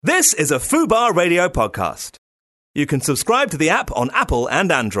This is a Fubar Radio podcast. You can subscribe to the app on Apple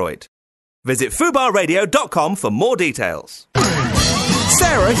and Android. Visit fubarradio.com for more details.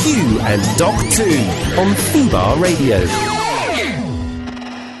 Sarah Hugh and Doc 2 on Fubar Radio.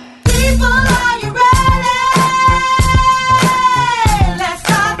 People, are you ready? Let's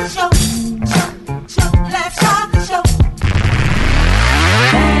start the show. Let's start the show.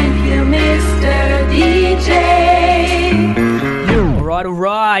 Thank you, Mr. DJ. All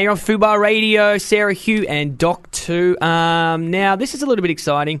right. You're on Fubar Radio, Sarah Hugh and Doc 2. Now, this is a little bit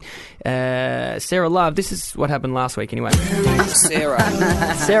exciting. Sarah Love, this is what happened last week anyway.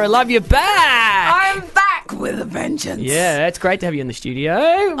 Sarah Love, you're back! I'm back with a vengeance. Yeah, it's great to have you in the studio.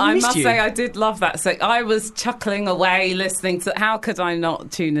 I Missed must you. say I did love that. So I was chuckling away listening to... How could I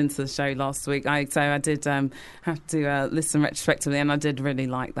not tune into the show last week? So I did have to listen retrospectively, and I did really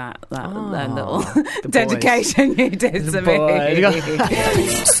like that little dedication you did to me.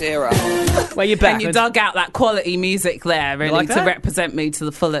 Sarah. Well, you're back. And you dug out that quality music there, really, like to that? represent me to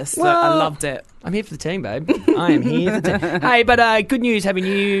the fullest. Well, I loved it. I'm here for the team, babe. I am here for the team. Hey, but good news having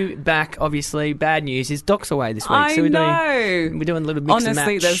you back, obviously. Bad news is Doc's away this week. I so know. We're doing a little mix and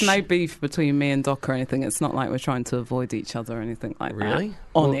Honestly, match. there's no beef between me and Doc or anything. It's not like we're trying to avoid each other or anything like that. Really?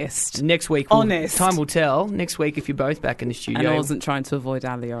 Honest. Well, next week, Honest. time will tell. Next week, if you're both back in the studio. And I wasn't trying to avoid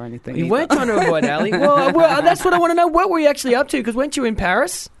Ali or anything. You either. weren't trying to avoid Ali. Well, that's what I want to know. What were you actually up to? Because weren't you in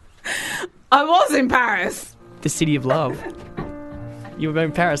Paris? I was in Paris. The city of love. You were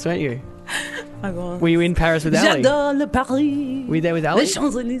in Paris, weren't you? I was. Were you in Paris with Ali? J'adore le Paris. Were you there with Ali? Les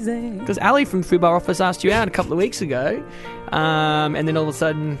Champs-Élysées. Because Ali from Fubar Office asked you out a couple of weeks ago, and then all of a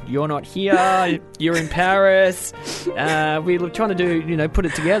sudden you're not here. You're in Paris. We were trying to put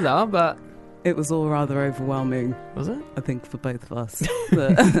it together, but It was all rather overwhelming, was it? I think, for both of us.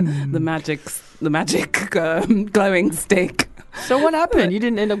 The magic glowing stick. So what happened? You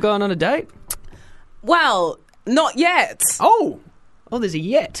didn't end up going on a date? Well, not yet. Oh, there's a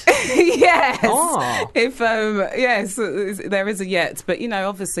yet. Yes. Oh. Yes, there is a yet, but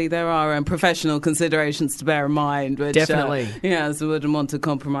obviously there are professional considerations to bear in mind. Which, Definitely. So wouldn't want to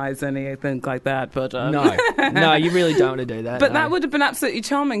compromise anything like that. But No, you really don't want to do that. But no. that would have been absolutely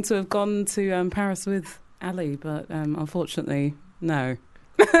charming to have gone to Paris with Ali, but unfortunately, no.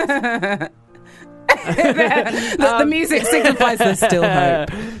 The music signifies there's still hope.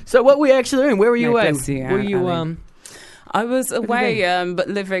 So what were you actually doing? Where were you No, away? bless you, Were you Ali. I was away, but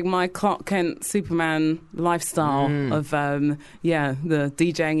living my Clark Kent Superman lifestyle of, the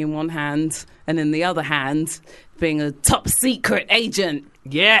DJing in one hand, and in the other hand, being a top secret agent.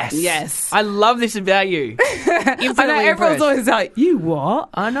 Yes. I love this about you. I know, Infinitely everyone's impressed. always like, you what?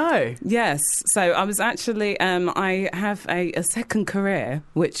 I know. Yes. So I was actually, I have a second career,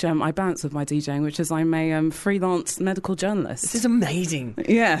 which I balance with my DJing, which is I'm a freelance medical journalist. This is amazing.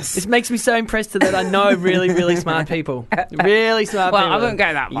 Yes. This makes me so impressed that I know really, really smart people. Really smart Well, people. I wouldn't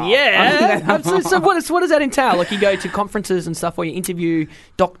go that far. Yeah. So what does that entail? Like you go to conferences and stuff where you interview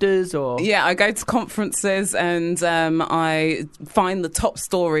doctors or... Yeah, I go to conferences and I find the top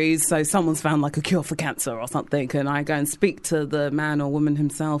stories. So someone's found like a cure for cancer or something, and I go and speak to the man or woman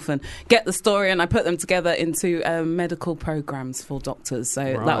himself and get the story, and I put them together into medical programs for doctors. So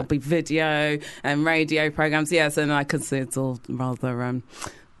Right. that'll be video and radio programs. Yes, and I can see it's all rather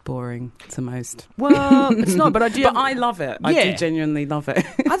boring to most. Well, it's not, but I do... But I love it. I Yeah. do genuinely love it.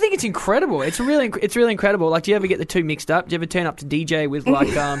 I think it's incredible. It's really incredible. Like, do you ever get the two mixed up? Do you ever turn up to DJ with like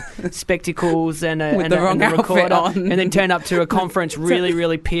spectacles and With the wrong a outfit recorder, on. and then turn up to a conference really,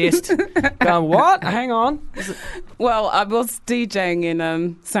 really pissed? Going, what? Hang on. Well, I was DJing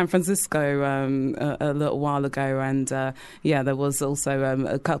in San Francisco a little while ago, and there was also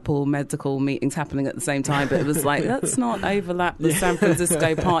a couple medical meetings happening at the same time. But it was like, let's not overlap the San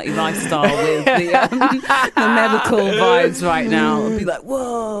Francisco party lifestyle with the medical vibes right now. It'd be like,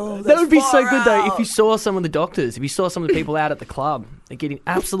 whoa, That would be so far good though if out. you saw some of the doctors, if you saw some of the people out at the club, they're getting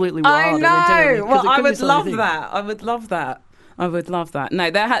absolutely I wild. and then turn know. on- 'cause Well, it I could be would something love to think. that. I would love that. I would love that. No,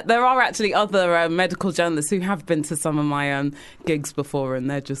 there are actually other medical journalists who have been to some of my gigs before, and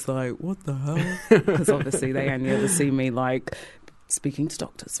they're just like, what the hell? Because obviously they only ever see me like speaking to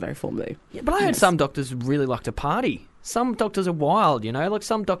doctors very formally. Yeah, but I heard Yes. some doctors really like to party. Some doctors are wild, like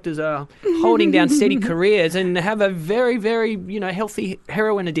some doctors are holding down steady careers and have a very, very, healthy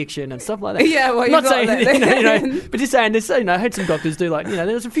heroin addiction and stuff like that. Yeah, well, not you got saying, that. but just saying this. I heard some doctors do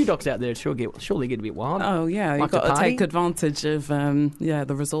there's a few docs out there surely get a bit wild. Oh yeah, Like you've to got to party? take advantage of the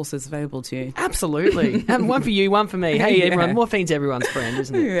resources available to you. Absolutely. And one for you, one for me. Hey, Yeah. everyone, morphine's everyone's friend,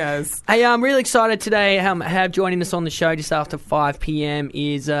 isn't it? Yes. Hey, I'm really excited today. Have joining us on the show just after 5 p.m.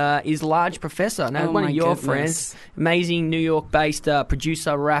 is Large Professor. Now, Oh, one of my your goodness. friends, amazing New York-based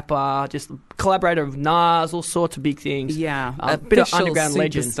producer, rapper, just collaborator of Nas, all sorts of big things. Yeah, a bit of official underground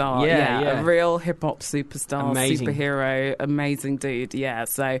legend. superstar. Yeah. A real hip hop superstar, Amazing. superhero, amazing dude. Yeah,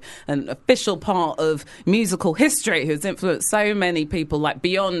 so an official part of musical history who's influenced so many people, like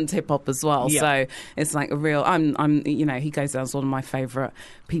beyond hip hop as well. Yeah. So it's like a real. He goes down as one of my favourite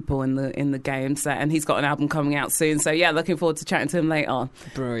people in the game. So, and he's got an album coming out soon. So yeah, looking forward to chatting to him later.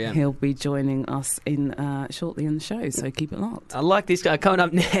 Brilliant. He'll be joining us shortly in the show. So keep it locked. I like this guy coming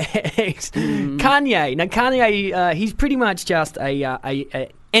up next. Kanye. Now, Kanye, he's pretty much just a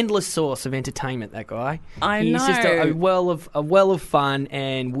endless source of entertainment. That guy. He's just a well of fun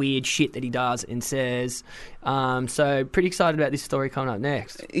and weird shit that he does and says. So pretty excited about this story coming up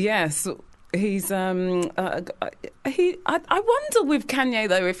next. Yes. He's I wonder with Kanye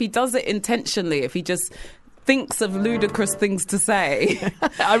though if he does it intentionally, if he just thinks of ludicrous things to say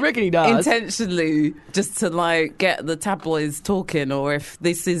I reckon he does. intentionally just to like get the tabloids talking, or if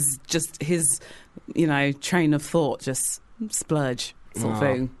this is just his train of thought, just splurge sort of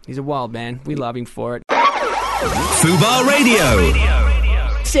thing. He's a wild man. We love him for it. Fubar Radio.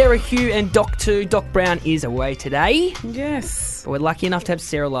 Sarah Hugh and Doc 2. Doc Brown is away today. Yes. But we're lucky enough to have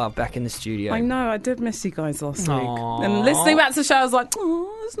Sarah Love back in the studio. I know, I did miss you guys last Aw. week. And listening back to the show, I was like,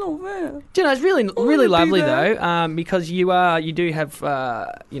 oh, it's not fair. Do you know, it's really be lovely there. though, because you do have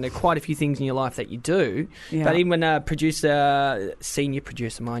quite a few things in your life that you do. Yeah. But even senior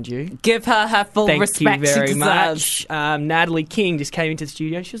producer, mind you, Give her full thank respect you very she deserves. much. Natalie King just came into the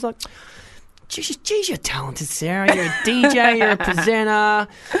studio and she was like, Geez, you're talented, Sarah. You're a DJ, you're a presenter,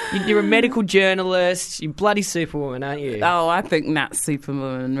 you're a medical journalist, you're bloody superwoman, aren't you? Oh, I think Nat's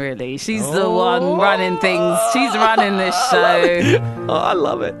Superwoman, really. She's the one running things. She's running this show. Oh, I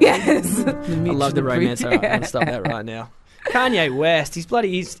love it. Yes. I love the romance. All right, I'm going to stop that right now. Kanye West, he's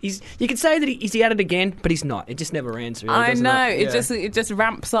you could say that he's at it again, but he's not. It just never ends, really, I doesn't know. it? It just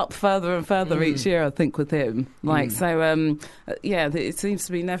ramps up further and further each year, I think, with him. It seems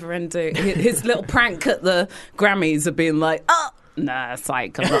to be never ending. His little prank at the Grammys of being like, oh, nah,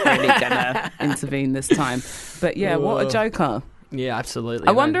 psych, I'm not really gonna intervene this time. But yeah, what a joker. Yeah, absolutely.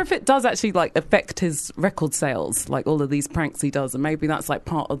 I wonder if it does actually like affect his record sales, like all of these pranks he does, and maybe that's like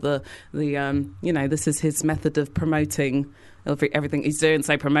part of the this is his method of promoting everything he's doing.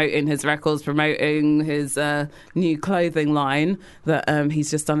 So promoting his records, promoting his new clothing line that he's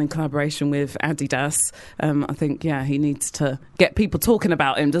just done in collaboration with Adidas. I think he needs to get people talking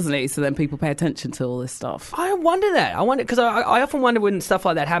about him, doesn't he? So then people pay attention to all this stuff. I wonder that. I wonder because I often wonder when stuff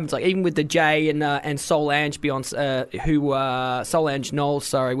like that happens. Like even with the Jay and Solange Solange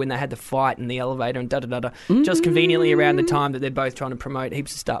Knowles, when they had the fight in the elevator and just conveniently around the time that they're both trying to promote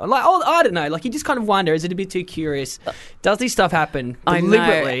heaps of stuff. Like, I don't know. Like you just kind of wonder: is it a bit too curious? Does this stuff happen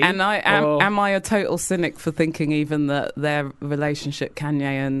deliberately? I know. And am I a total cynic for thinking even that their relationship, Kanye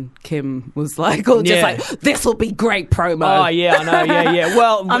and Kim, was like, this will be great promo. Oh yeah, I know. Yeah.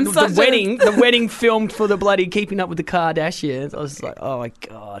 Well, the the wedding filmed for the bloody Keeping Up with the Kardashians. I was just like, oh my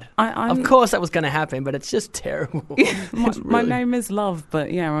god. Of course that was going to happen, but it's just terrible. My name is Love,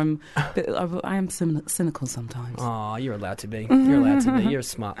 but I am cynical sometimes. Oh, you're allowed to be. You're allowed to be. You're a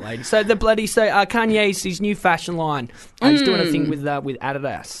smart lady. So Kanye's his new fashion line. He's doing a thing with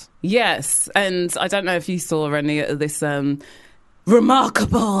Adidas. Yes, and I don't know if you saw any of this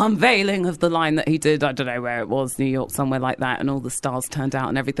remarkable unveiling of the line that he did. I don't know where it was, New York, somewhere like that, and all the stars turned out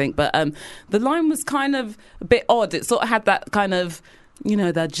and everything. But the line was kind of a bit odd. It sort of had that kind of,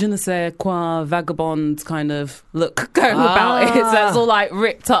 that je ne sais quoi vagabond kind of look going about it. So it's all like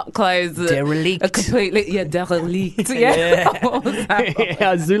ripped up clothes. Derelict. Completely, derelict. Yeah. What was that?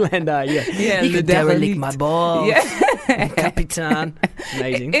 Yeah, Zoolander, yeah. You could derelict my balls. Yeah. Capitan.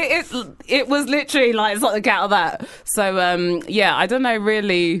 Amazing. It was literally like something out of that. So, I don't know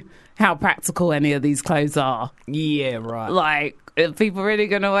really how practical any of these clothes are. Yeah, right. Like, are people really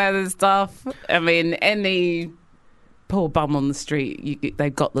going to wear this stuff? I mean, any poor bum on the street,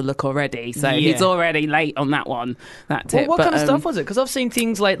 they've got the look already, so he's already late on that one. That tip. What kind of stuff was it? Because I've seen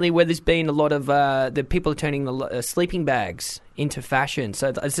things lately where there's been a lot of the people are turning the sleeping bags into fashion.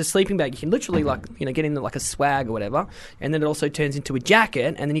 So it's a sleeping bag you can literally get in like a swag or whatever, and then it also turns into a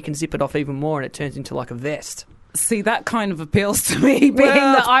jacket, and then you can zip it off even more, and it turns into like a vest. See, that kind of appeals to me, being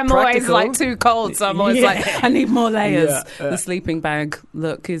that I'm practical. always like too cold, so I'm always like, I need more layers. The sleeping bag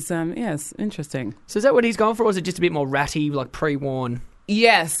look is, it's interesting. So is that what he's gone for, or is it just a bit more ratty, like pre-worn?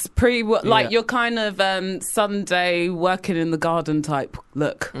 Yes, like Yeah. your kind of Sunday working in the garden type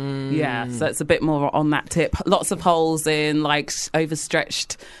look. Yeah, so it's a bit more on that tip. Lots of holes in, like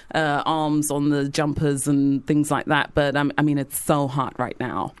overstretched arms on the jumpers and things like that. But I mean, it's so hot right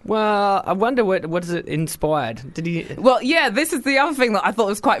now. Well, I wonder what is it inspired? Did he? Well, yeah, this is the other thing that I thought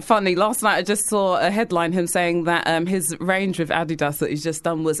was quite funny. Last night I just saw a headline, him saying that his range with Adidas that he's just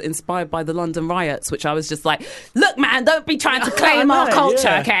done was inspired by the London riots, which I was just like, look, man, don't be trying to claim our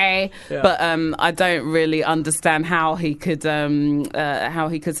culture, okay? Yeah. But I don't really understand how he could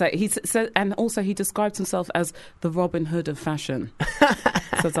say. He said, and also he described himself as the Robin Hood of fashion.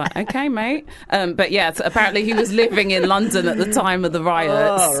 So it's like, okay, mate. But yeah, so apparently he was living in London at the time of the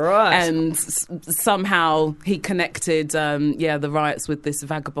riots. Oh, right. And somehow he connected, the riots with this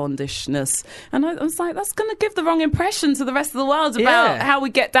vagabondishness. And I was like, that's going to give the wrong impression to the rest of the world about Yeah. how we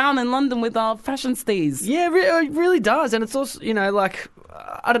get down in London with our fashion steez. Yeah, it really does, and it's also like.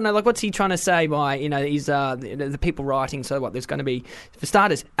 I don't know, like, what's he trying to say by, he's the people writing? So what? There's going to be, for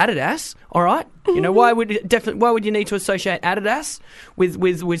starters, Adidas. All right, why would you need to associate Adidas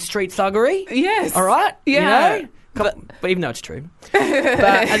with street thuggery? Yes. All right, Yeah. But even though it's true, but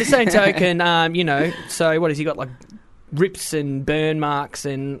at the same token, so what has he got, like rips and burn marks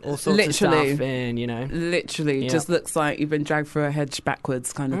and all sorts of stuff, and Literally, Yeah. just looks like you've been dragged through a hedge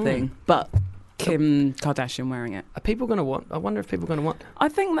backwards kind of thing. But Kim Kardashian wearing it. Are people going to want? I wonder if people are going to want. I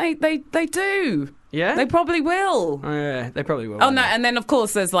think they do. Yeah, They probably will. Oh, yeah, they probably will. Oh no! And then of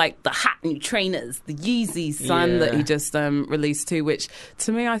course there's like the hot new trainers, the Yeezy Sun that he just released too. Which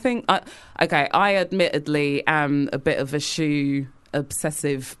to me, I think, I admittedly am a bit of a shoe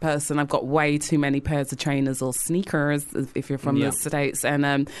obsessive person. I've got way too many pairs of trainers or sneakers if you're from the States,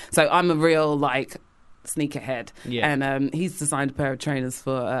 and so I'm a real like sneakerhead. Yeah. And he's designed a pair of trainers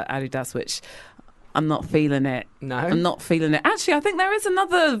for Adidas, which I'm not feeling it. No? I'm not feeling it. Actually, I think there is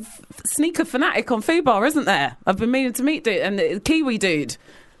another sneaker fanatic on Fubar, isn't there? I've been meaning to meet dude, and Kiwi dude.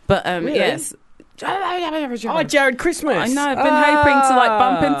 But Really? yes. Oh, Jared Christmas. I know. I've been hoping to like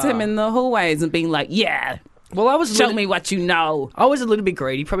bump into him in the hallways and being like, yeah, Well, I was show me what you know. I was a little bit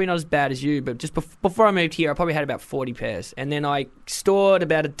greedy, probably not as bad as you, but just before I moved here, I probably had about 40 pairs, and then I stored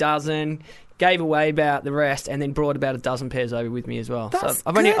about a dozen. Gave away about the rest, and then brought about a dozen pairs over with me as well. That's so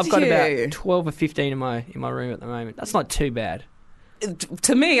I've got good, you. about 12 or 15 in my room at the moment. That's not too bad.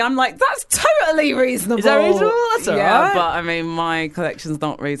 To me, I'm like, that's totally reasonable. Is that reasonable? That's all yeah, right. but I mean, my collection's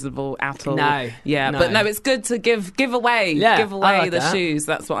not reasonable at all. No. Yeah, No. but no, it's good to give away. Yeah, give I away like the that. shoes.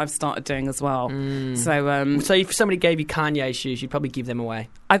 That's what I've started doing as well. So, So if somebody gave you Kanye shoes, you'd probably give them away.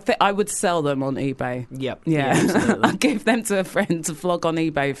 I would sell them on eBay. Yep. Yeah, absolutely. I'll give them to a friend to flog on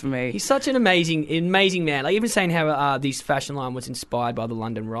eBay for me. He's such an amazing man. Like, even saying how this fashion line was inspired by the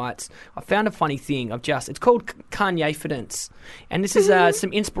London riots, I found a funny thing. It's called Kanye-fidence. And this is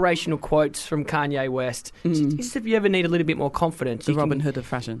some inspirational quotes from Kanye West. Just if you ever need a little bit more confidence. The you Robin can- Hood of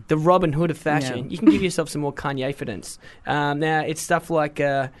fashion. The Robin Hood of fashion. Yeah. You can give yourself some more Kanye-fidence. Now, it's stuff like,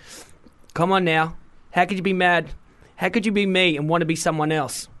 come on now. How could you be mad? How could you be me and want to be someone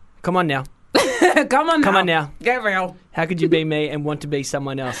else? Come on now. Come on now. Get real. How could you be me and want to be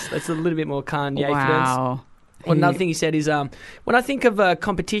someone else? That's a little bit more Kanye-fidence. Wow. Well, another thing he said is, when I think of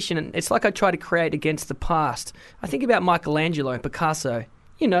competition, it's like I try to create against the past. I think about Michelangelo and Picasso.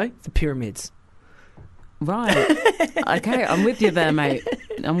 The pyramids. Right. Okay, I'm with you there, mate.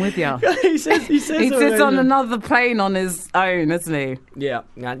 I'm with you. he says He sits on another plane on his own, isn't he? Yeah,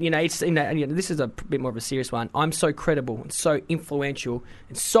 it's this is a bit more of a serious one. I'm so credible and so influential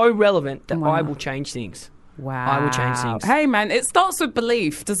and so relevant that Wow. I will change things. Wow. I will change things. Hey, man, it starts with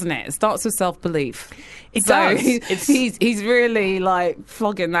belief, doesn't it? It starts with self-belief. It So does. He's really, like,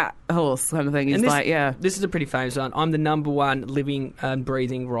 flogging that horse kind of thing. He's And this, like, yeah. This is a pretty famous one. I'm the number one living and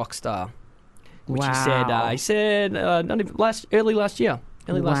breathing rock star. Which Wow. he said early last year,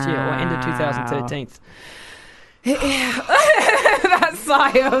 or end of 2013. That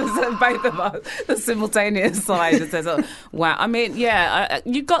sigh of both of us, the simultaneous sigh that says, oh, wow. I mean, yeah,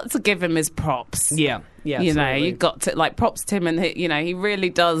 you got to give him his props. Yeah, You know, absolutely. you got to, like, props to him, and he really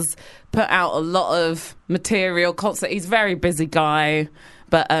does put out a lot of material constantly. He's a very busy guy,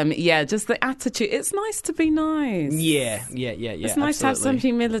 but just the attitude. It's nice to be nice. Yeah. It's nice to have some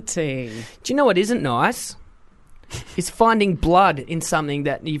humility. Do you know what isn't nice? It's finding blood in something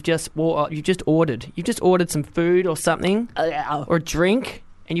that you've just ordered. You've just ordered some food or something, or a drink,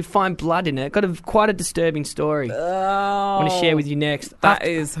 and you find blood in it. Quite a disturbing story. I want to share with you next. That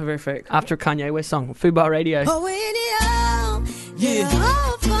is horrific. After a Kanye West song, Fubar Radio. Oh, when it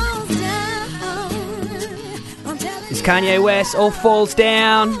all falls down. I'm telling It's Kanye West, All Falls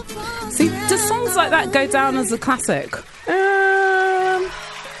Down. See, do songs like that go down as a classic?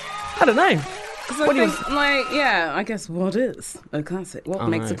 I don't know. So What do I you- think, I guess what is a classic? What I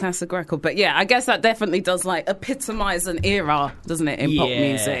makes know. a classic record? But yeah, I guess that definitely does like epitomise an era, doesn't it, in pop Yeah,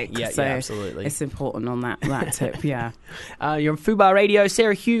 music? yeah, So absolutely. It's important on that tip, yeah. You're on Fubar Radio.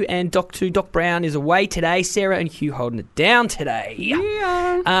 Sarah Hugh and Doc 2. Doc Brown is away today. Sarah and Hugh holding it down today.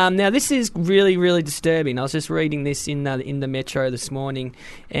 Yeah. Now, this is really, really disturbing. I was just reading this in the Metro this morning,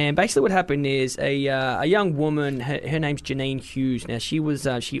 and basically what happened is a young woman, her name's Janine Hughes. Now, she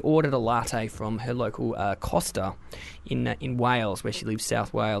ordered a latte from her local Costa in Wales, where she lives,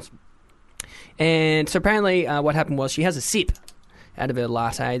 South Wales. And so apparently what happened was she has a sip out of her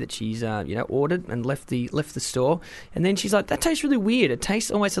latte that she's ordered and left the store, and then she's like, that tastes really weird. It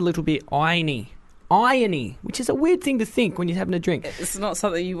tastes almost a little bit irony, which is a weird thing to think when you're having a drink. It's not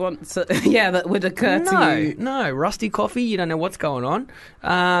something you want to, that would occur to you. No, rusty coffee, you don't know what's going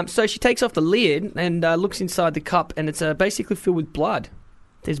on. So she takes off the lid and looks inside the cup, and it's basically filled with blood.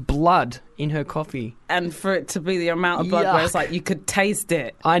 There's blood in her coffee. And for it to be the amount of blood where it's Yuck. like you could taste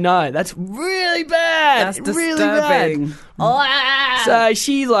it. I know, that's really bad. That's really disturbing. bad. So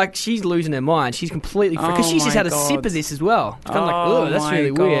she's losing her mind. She's completely because she's just my had a sip God. of this as well. It's kind of like, Oh oh, that's my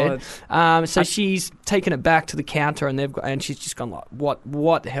really weird. God. So she's taken it back to the counter, and she's just gone like,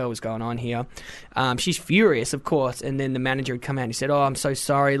 what the hell is going on here? She's furious, of course. And then the manager had come out and he said, "Oh, I'm so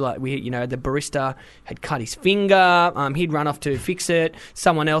sorry. Like the barista had cut his finger. He'd run off to fix it.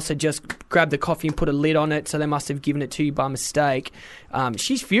 Someone else had just grabbed the coffee and put a lid on it, so they must have given it to you by mistake."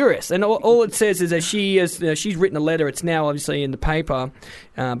 She's furious, and all it says is that she's written a letter. It's now obviously in the paper,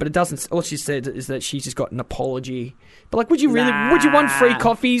 but it doesn't. All she said is that she's just got an apology. But like, would you really? Would you want free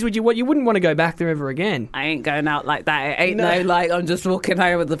coffees? You wouldn't want to go back there ever again. I ain't going out like that. It ain't I'm just walking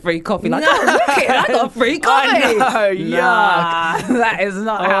home with the free coffee. Like, oh, look it, I got free coffee. I know, Nah, that is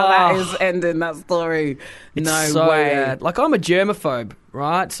not how that Oh. is ending that story. It's no so way. bad. Like, I'm a germaphobe,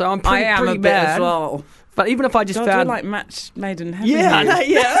 right? So I'm I pretty, am pretty a bit bad. as well. But even if I just God, found we're like match made in heaven. Yeah, I here. know,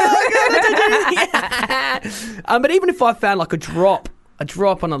 yeah. Oh, God. But even if I found like a drop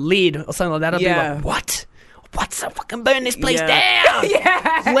on a lid or something like that, I'd be Yeah. like, what? What's up? Fucking burn this place Yeah. down.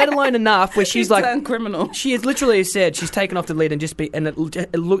 Yeah. Let alone enough where she's You like, turn criminal. she has literally said she's taken off the lid and it looked,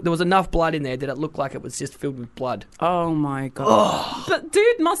 there was enough blood in there that it looked like it was just filled with blood. Oh my God. But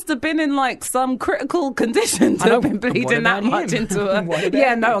dude must have been in like some critical condition I to know. have been What bleeding that about much him? into her. What about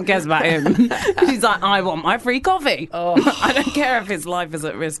Yeah, him? no one cares about him. She's like, I want my free coffee. Oh. I don't care if his life is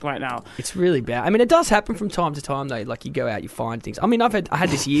at risk right now. It's really bad. I mean, it does happen from time to time, though. Like, you go out, you find things. I mean, I had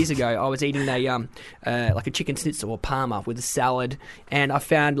this years ago. I was eating like a chicken schnitzel or parma with a salad, and I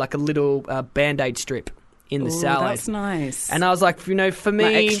found like a little Band-Aid strip in the Ooh, salad. That's nice. And I was like, for me,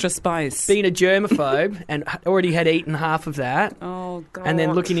 Like extra spice. being a germaphobe and already had eaten half of that, Oh God. and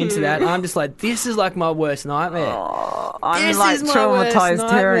then looking into that, I'm just like, this is like my worst nightmare. I'm This like is my worst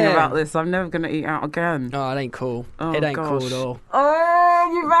traumatized hearing nightmare. about this. I'm never going to eat out again. Oh, it ain't cool. Oh, it ain't cool gosh. at all.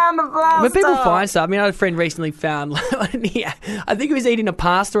 Oh, you found the pasta. When people find stuff, I mean, I had a friend recently found, I think he was eating a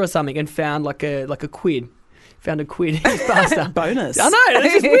pasta or something and found like a quid. Found a quid in his pasta. Bonus. I know,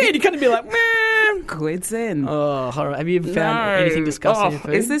 it's just weird. You kind of be like, man. Quids in. Oh, horror. Have you ever found No. anything disgusting in Oh,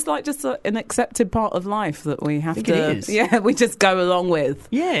 food? is this like just an accepted part of life that we have think to? it is. Yeah, we just go along with.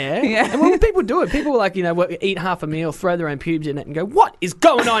 Yeah. Yeah. And when people do it, people like, eat half a meal, throw their own pubes in it and go, what is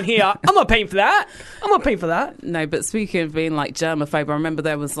going on here? I'm not paying for that. I'm not paying for that. No, but speaking of being like germaphobe, I remember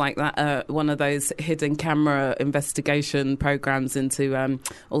there was like that one of those hidden camera investigation programs into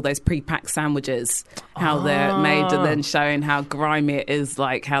all those pre-packed sandwiches, how they're made, and then showing how grimy it is,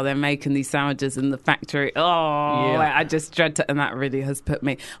 like how they're making these sandwiches in the factory. Oh, Yeah. I just dread it, and that really has put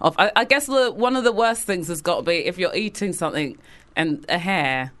me off. I guess one of the worst things has got to be if you're eating something and a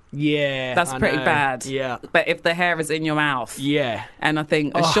hair. Yeah. That's I pretty know. bad. Yeah. But if the hair is in your mouth, Yeah. and I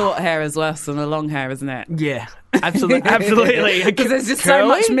think a short hair is worse than a long hair, isn't it? Yeah. Absolutely. Absolutely. Because there's just Curly? so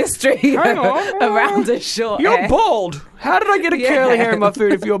much mystery Hang on. around a short You're hair. bald. How did I get a Yeah. curly hair in my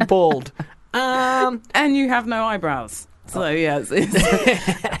food if you're bald? And you have no eyebrows. So, yeah.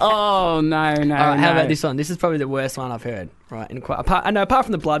 Oh, no. All right, how about this one? This is probably the worst one I've heard. Right, and apart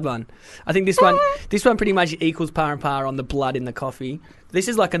from the blood one, I think this one pretty much equals par and par on the blood in the coffee. This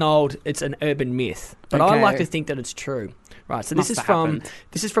is like it's an urban myth, but I Okay. like to think that it's true. Right, so this Must is have from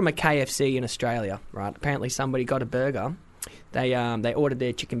happened. a KFC in Australia. Right, apparently somebody got a burger. They ordered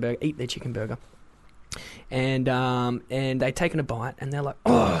their chicken burger. And they taken a bite and they're like,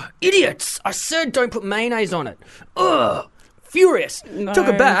 "Oh, idiots! I said don't put mayonnaise on it." Ugh, furious. No, Took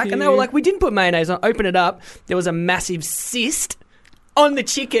it back and they were Hugh. like, "We didn't put mayonnaise on." Open it up. There was a massive cyst on the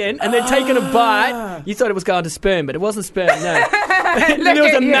chicken and then taken a bite. You thought it was going to sperm, but it wasn't sperm, no. There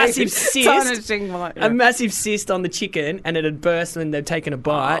was a massive cyst. A massive cyst on the chicken, and it had burst when they'd taken a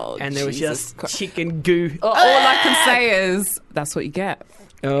bite, and there was Jesus just Christ. chicken goo. All I can say is that's what you get.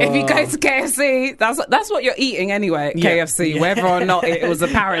 If you go to KFC, that's what you're eating anyway at Yeah. KFC, whether or not it was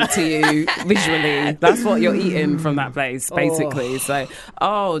apparent to you visually. That's what you're eating from that place, basically. So,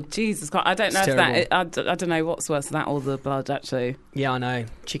 Jesus Christ. I don't know It's if terrible. I don't know what's worse, that or the blood, actually. Yeah, I know.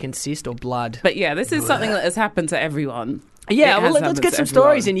 Chicken cyst or blood. But yeah, this is something that has happened to everyone. Yeah, It well, has let's happened get to some everyone.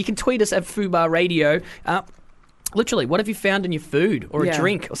 stories in. You can tweet us at Fubar Radio. Literally, what have you found in your food or a Yeah.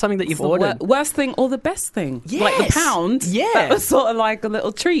 drink or something that you've The ordered? worst thing or the best thing. Like the Yes. pound. Yeah. That was sort of like a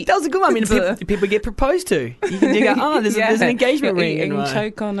little treat. That was a good one. I mean, To- people get proposed to. You can go, there's an engagement You're ring. eating and,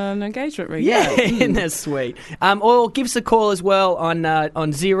 choke on an engagement ring. Yeah, and that's sweet. Or give us a call as well on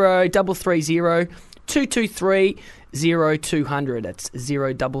 0330 223 0200. That's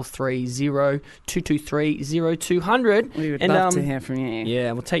 0330 223 0200. We would love to hear from you.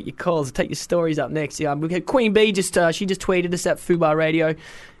 Yeah, we'll take your calls. We'll take your stories up next. Yeah, we had Queen Bee she just tweeted us at Fubar Radio.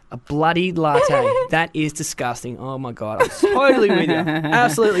 A bloody latte. That is disgusting. Oh my God. I'm totally with you.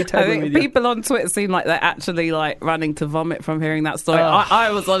 Absolutely I totally think with you. people on Twitter seem like they're actually like running to vomit from hearing that story. Oh.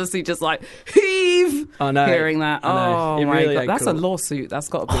 I was honestly just like heave I know. hearing that. I know. Oh It my really God, ain't that's cool. a lawsuit. That's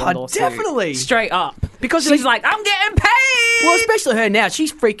got to be Oh, a lawsuit. definitely. Straight up, Because she's like, I'm getting paid. Well, especially her now.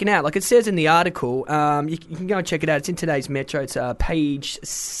 She's freaking out. Like it says in the article, you can go and check it out. It's in today's Metro. It's page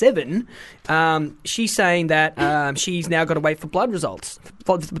 7. She's saying that she's now got to wait for blood results,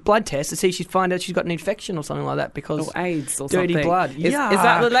 for the blood test to see she's find out she's got an infection or something like that because Or AIDS or dirty something. blood. Is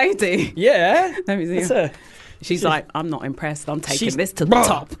that the lady? Yeah. Let me see. That's her. She's like, I'm not impressed. I'm taking She's- this to the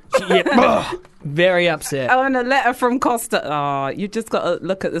top. Very upset. Oh, and a letter from Costa. Oh, you just got to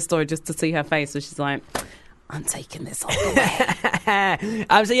look at the story just to see her face. So she's like, I'm taking this all the way.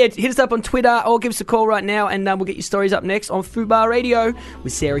 So yeah, hit us up on Twitter or give us a call right now, and we'll get your stories up next on Fubar Radio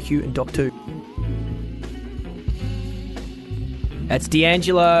with Sarah Hugh and Doc 2. That's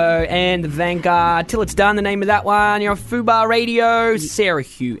D'Angelo and the Vanguard. Till It's Done, the name of that one. You're on Fubar Radio, Sarah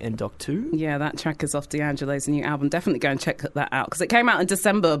Hugh and Doc 2. Yeah, that track is off D'Angelo's new album. Definitely go and check that out because it came out in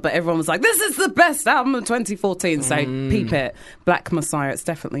December, but everyone was like, this is the best album of 2014. So peep it. Black Messiah, it's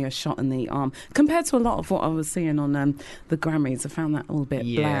definitely a shot in the arm. Compared to a lot of what I was seeing on the Grammys, I found that all a bit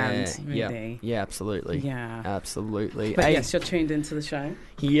bland, really. Yeah, absolutely. Yeah. Absolutely. But Hey, yes, you're tuned into the show.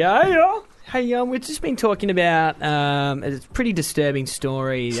 yeah. Hey, we've just been talking about a pretty disturbing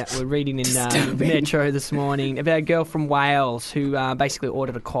story that we're reading in Metro this morning about a girl from Wales who basically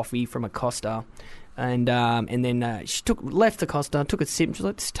ordered a coffee from a Costa. And then she left the Costa, took a sip, and she was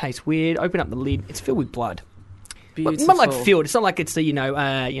like, this tastes weird. Opened up the lid, it's filled with blood. Beautiful. Not like filled. It's not like it's the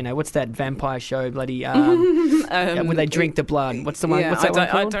what's that vampire show? Bloody when they drink the blood. What's the one? Yeah, what's that one I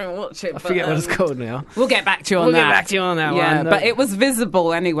called? don't watch it. I forget what it's called now. We'll get back to you on We'll that. get back to you on that yeah, one. but it was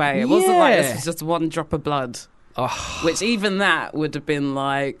visible anyway. It wasn't like Yeah. this was just one drop of blood. Oh. Which even that would have been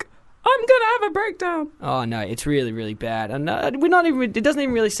like, I'm gonna have a breakdown. Oh no, it's really, really bad, and we're not even. It doesn't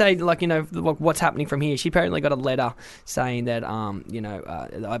even really say what's happening from here. She apparently got a letter saying that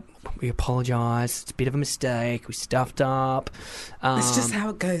we apologise. It's a bit of a mistake. We stuffed up. It's just how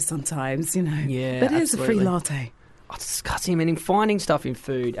it goes sometimes, you know. Yeah, but it is a free absolutely. latte. Oh, it's disgusting. I mean, in finding stuff in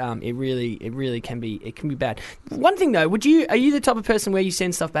food, it really can be. It can be bad. One thing though, are you the type of person where you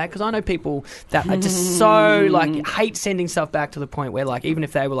send stuff back? Because I know people that are just so hate sending stuff back to the point where even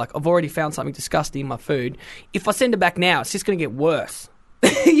if they were like, I've already found something disgusting in my food, if I send it back now, it's just going to get worse.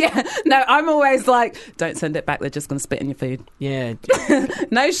 Yeah, no, I'm always like, don't send it back. They're just going to spit in your food. Yeah.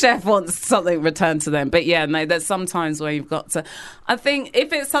 No chef wants something returned to them. But yeah, no, there's sometimes where you've got to. I think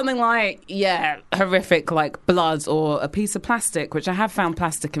if it's something like, horrific, like blood or a piece of plastic, which I have found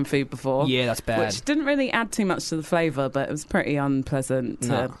plastic in food before. Yeah, that's bad. Which didn't really add too much to the flavour, but it was pretty unpleasant.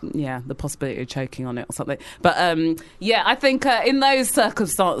 The possibility of choking on it or something. But I think in those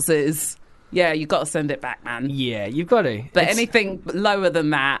circumstances, yeah, you got to send it back, man. Yeah, you've got to. But anything lower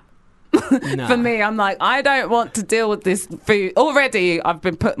than that, No. for me, I'm like, I don't want to deal with this food. Already,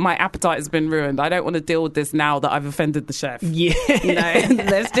 my appetite has been ruined. I don't want to deal with this now that I've offended the chef. Yeah. You know,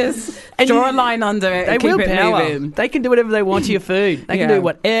 let's just And draw you- a line under it They and keep will it power. moving. They can do whatever they want to your food. They can Yeah. do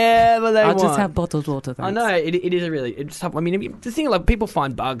whatever they I'll want. just have bottled water, thanks. I know it is a really. It's tough. I mean, the thing like people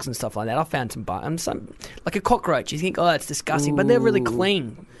find bugs and stuff like that. I found some bugs, like a cockroach. You think, oh, it's disgusting, but they're really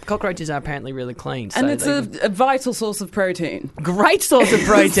clean. Cockroaches are apparently really clean, And so it's they- a vital source of protein. great source of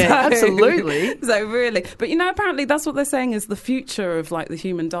protein. So- Absolutely. So really, but apparently that's what they're saying is the future of the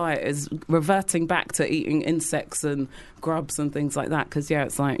human diet is reverting back to eating insects and grubs and things like that. Because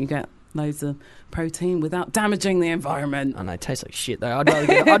it's like you get loads of protein without damaging the environment. I know, it tastes like shit though.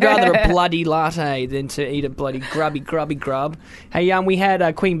 I'd rather a bloody latte than to eat a bloody grubby grub. Hey, we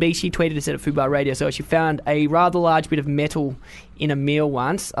had Queen Bee. She tweeted us at Fubar Radio. So she found a rather large bit of metal in a meal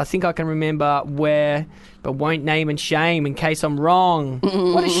once. I think I can remember where, but won't name and shame in case I'm wrong.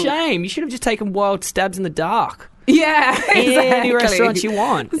 What a shame! You should have just taken wild stabs in the dark. Yeah, exactly. Any restaurant you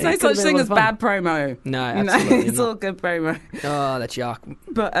want. There's no such thing as bad promo. No, absolutely it's not. all good promo. Oh, that's yuck.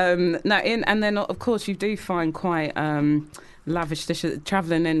 But and then of course you do find quite lavish dishes.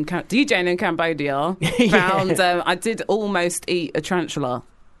 Traveling in DJing in Cambodia, found I did almost eat a tarantula.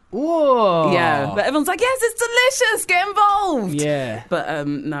 Whoa. Yeah, but everyone's like, yes, it's delicious. Get involved. Yeah. But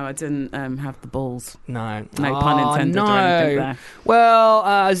no, I didn't have the balls. No. No pun intended or anything there.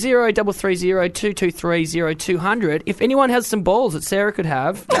 Well, 0330 If anyone has some balls that Sarah could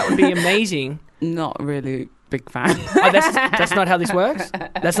have, that would be amazing. Not really big fan. That's not how this works?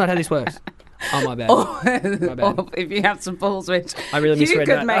 That's not how this works. Oh, my bad. My bad. Or if you have some balls, which I really misread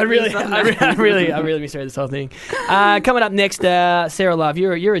you that. could make I really misread this whole thing. Coming up next, Sarah Love,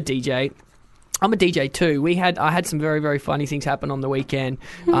 you're a DJ. I'm a DJ too. I had some very, very funny things happen on the weekend.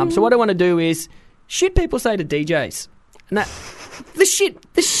 So what I want to do is shit people say to DJs. And that the shit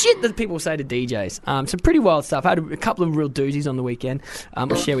that people say to DJs. Some pretty wild stuff. I had a couple of real doozies on the weekend.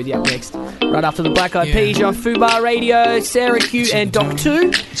 I'll share with you up next. Right after the Black Eyed Peas, you're on Fubar Radio. Sarah Q and Doc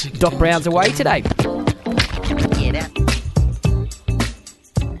 2. Doc Brown's away today.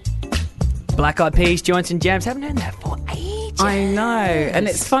 Black Eyed Peas, Joints and Jams. Haven't heard that for ages. I know, and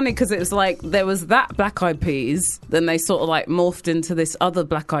it's funny because it was like there was that Black Eyed Peas, then they sort of like morphed into this other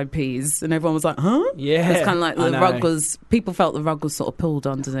Black Eyed Peas, and everyone was like, "Huh?" Yeah, it's kind of like the rug was. People felt the rug was sort of pulled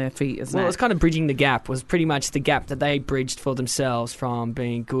under their feet, isn't it? Well, it's kind of bridging the gap. Was pretty much the gap that they bridged for themselves from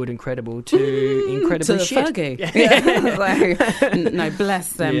being good, incredible to incredibly to shit. Fergie. Yeah. Like, no,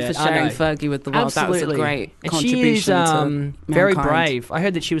 bless them for sharing Fergie with the world. Absolutely. That was a great and contribution. She is very brave. I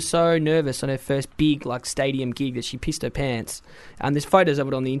heard that she was so nervous on her first big stadium gig that she pissed her pants. And there's photos of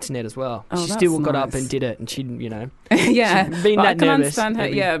it on the internet as well. Oh, she still got nice. up and did it, and she, yeah, being but that I can nervous, understand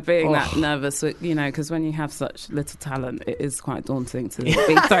her. Being that nervous, because when you have such little talent, it is quite daunting to be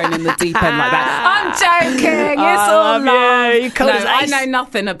thrown in the deep end like that. I'm joking. It's all love. I know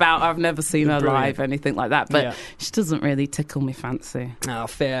nothing about. I've never seen her live, anything like that. But she doesn't really tickle me fancy. Oh,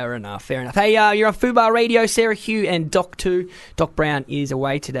 fair enough. Hey, you're on Fubar Radio. Sarah Hugh and Doc 2. Doc Brown is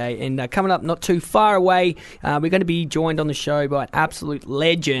away today, and coming up not too far away, we're going to be joined on the show by an absolute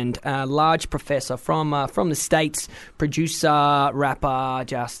legend, large professor from the States, producer, rapper,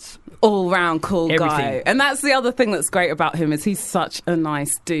 just all-round cool everything. Guy. And that's the other thing that's great about him is he's such a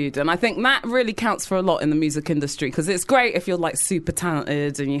nice dude. And I think that really counts for a lot in the music industry because it's great if you're like super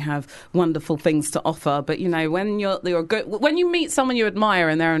talented and you have wonderful things to offer. But, when you're good, when you meet someone you admire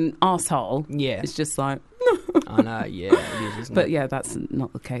and they're an asshole, it's just like... I know, yeah, it is, isn't but it? Yeah, that's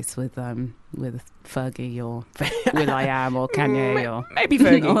not the case with Fergie or will.i.am or Kanye or maybe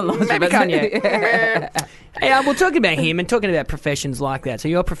Fergie, or maybe Kanye. Hey, we're talking about him and talking about professions like that. So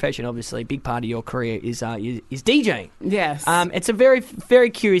your profession, obviously, a big part of your career is DJing. Yes. It's a very, very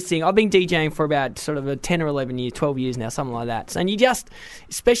curious thing. I've been DJing for about sort of a 10 or 11 years, 12 years now, something like that. And you just,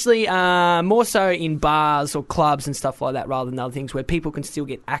 especially more so in bars or clubs and stuff like that, rather than other things where people can still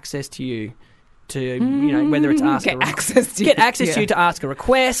get access to you. To whether it's get access to you to ask a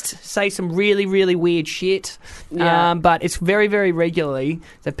request, say some really, really weird shit. But it's very, very regularly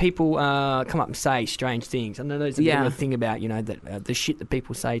that people come up and say strange things. I know there's a bit of a thing about that the shit that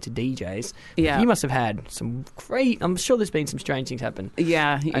people say to DJs. Yeah, you must have had some great. I'm sure there's been some strange things happen.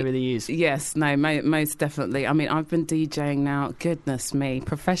 Over the years. Yes, no, most definitely. I mean, I've been DJing now. Goodness me,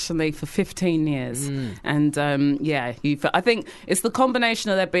 professionally for 15 years, and I think it's the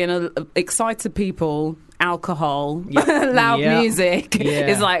combination of there being excited people, alcohol, loud music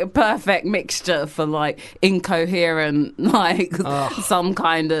is like a perfect mixture for like incoherent, like some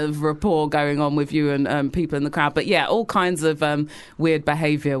kind of rapport going on with you and people in the crowd. But all kinds of weird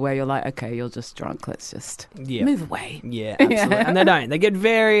behaviour where you're like, okay, you're just drunk. Let's just move away. Yeah, absolutely. And they don't. They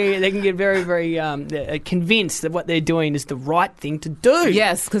can get very, very convinced that what they're doing is the right thing to do.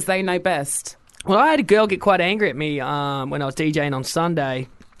 Yes, because they know best. Well, I had a girl get quite angry at me when I was DJing on Sunday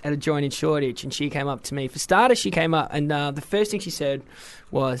at a joint in Shoreditch, and she came up to me. For starters, she came up, and the first thing she said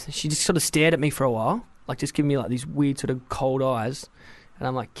was, she just sort of stared at me for a while, like just giving me like these weird sort of cold eyes, and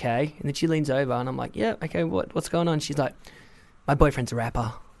I'm like, okay. And then she leans over, and I'm like, yeah, okay, what's going on? She's like, my boyfriend's a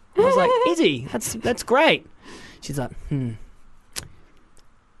rapper. I was like, is he? That's great. She's like,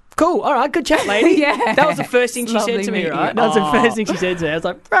 cool, all right, good chat, lady. That was the first thing she said to me, right? That was the first thing she said to me. I was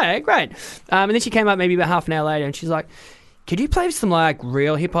like, right, great. And then she came up maybe about half an hour later, and she's like, could you play some like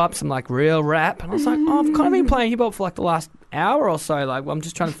real hip hop, some like real rap? And I was like, oh, I've kind of been playing hip hop for like the last hour or so. Like, I'm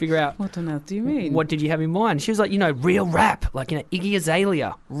just trying to figure out What on earth do you mean? what did you have in mind. She was like, real rap, like Iggy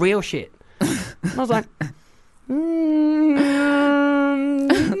Azalea, real shit. And I was like,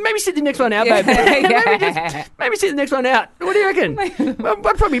 maybe sit the next one out, babe. maybe sit the next one out. What do you reckon?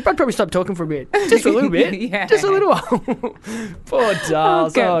 I'd probably stop talking for a bit, just a little bit, Yeah. just a little while. Poor I'll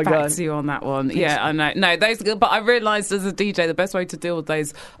Darls. get Oh back god. to you on that one. Yeah, I know. No, those. But I realised as a DJ, the best way to deal with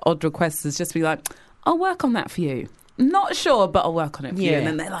those odd requests is just be like, "I'll work on that for you." Not sure, but I'll work on it for you. Yeah. And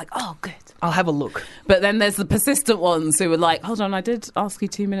then they're like, "Oh, good." I'll have a look. But then there's the persistent ones who are like, "Hold on, I did ask you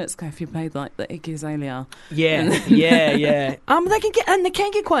 2 minutes ago if you played like the Iggy Azalea." Yeah. They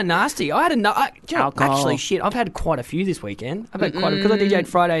can get quite nasty. I had Alcohol. actually shit. I've had quite a few this weekend. I've had quite because I DJ'd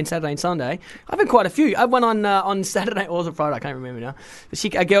Friday and Saturday and Sunday. I've had quite a few. I had one on Saturday or was it Friday? I can't remember now. But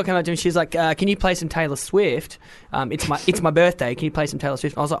a girl came up to me. She's like, "Can you play some Taylor Swift? It's my birthday. Can you play some Taylor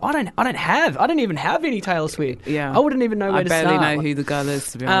Swift?" I was like, I don't even have any Taylor Swift. Yeah. I wouldn't even know where I to barely start. know who the girl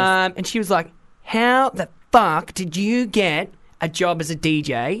is, to be honest. And she was like, "How the fuck did you get a job as a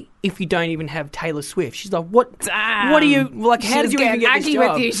DJ if you don't even have Taylor Swift?" She's like, "What? Damn. What do you like? How did you even get this aggy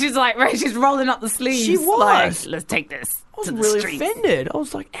job?" with you? She's like, she's rolling up the sleeves. She was. Like, let's take this. I was to the really streets. offended. I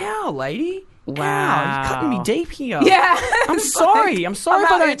was like, "Ow, lady! Wow. Ow, you're cutting me deep here." Yeah, I'm sorry. I'm sorry I'm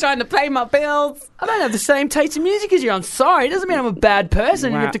if out I here don't. trying to pay my bills. I don't have the same taste in music as you. I'm sorry. It doesn't mean I'm a bad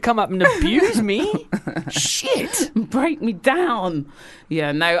person. You Wow. have to come up and abuse me. Shit. Break me down.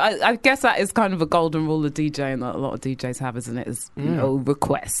 Yeah, no, I guess that is kind of a golden rule of DJing that a lot of DJs have, isn't it? Is no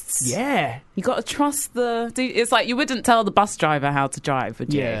requests. Yeah. You got to trust the. It's like you wouldn't tell the bus driver how to drive,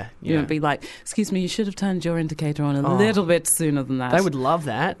 would you? Yeah, You wouldn't be like, "Excuse me, you should have turned your indicator on a little bit sooner than that." They would love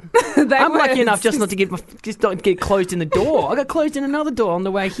that. They I'm would. lucky enough just not to get closed in the door. I got closed in another door on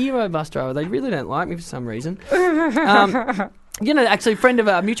the way here, bus driver. They really don't like me for some reason. Actually,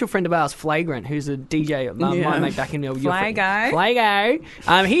 a mutual friend of ours, Flagrant, who's a DJ my mate back in Flago.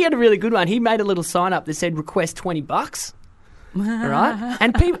 He had a really good one. He made a little sign up that said request $20. Right?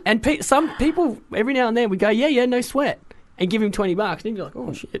 And some people every now and then would go, yeah, no sweat. And give him $20, and he'd be like,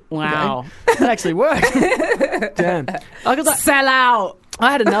 "Oh shit! Wow. Okay. That actually worked." Damn. Sell out.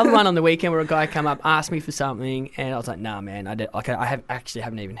 I had another one on the weekend where a guy come up, asked me for something, and I was like, "Nah, man, I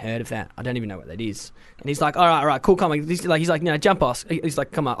haven't even heard of that. I don't even know what that is." And he's like, "All right, cool, come on." He's like, "No, jump off." He's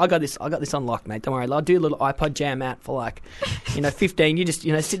like, "Come on, I got this unlocked, mate. Don't worry. I'll do a little iPod jam out for 15. You just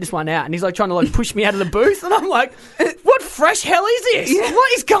sit this one out." And he's like trying to push me out of the booth, and I'm like, "What fresh hell is this? Yeah.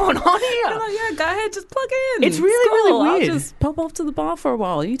 What is going on here?" I'm like, "Yeah, go ahead, just plug in." It's really I'll weird. just pop off to the bar for a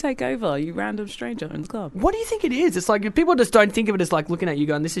while. You take over, you random stranger in the club. What do you think it is? It's like people just don't think of it as like looking at you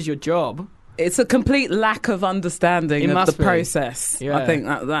going, "This is your job." It's a complete lack of understanding It of must the be. process. Yeah. I think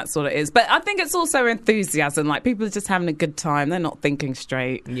that's what it is. But I think it's also enthusiasm. Like, people are just having a good time. They're not thinking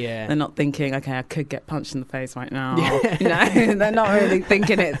straight. Yeah. They're not thinking, okay, I could get punched in the face right now. Yeah. They're not really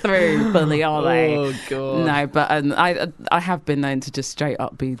thinking it through fully, are they? Oh god. No, but I have been known to just straight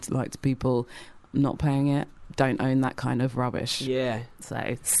up be like to people, not paying it, don't own that kind of rubbish. Yeah.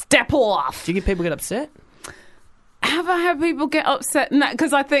 So step off. Do you get people get upset? Have I had people get upset? No,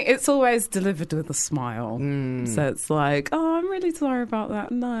 because I think it's always delivered with a smile. So it's like, "Oh, I'm really sorry about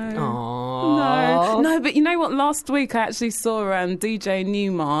that." No. Aww. No, but you know what? Last week I actually saw DJ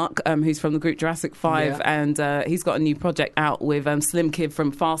Newmark, who's from the group Jurassic 5, Yeah. and he's got a new project out with Slim Kid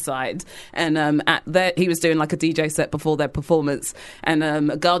from Farside. And he was doing like a DJ set before their performance, and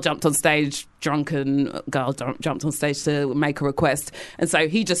a girl jumped on stage. Drunken girl jumped on stage to make a request, and so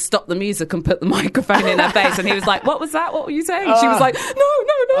he just stopped the music and put the microphone in her face, and he was like, "What was that? What were you saying?" She was like, "No."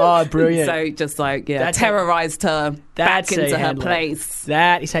 Oh, brilliant. So just That's terrorized her back how you into her handle it. place.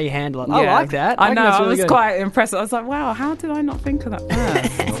 That is how you handle it. I Yeah. like that. I think know. that's I really was good. quite impressed. I was like, "Wow, how did I not think of that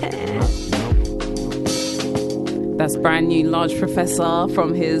first?" That's brand new Large Professor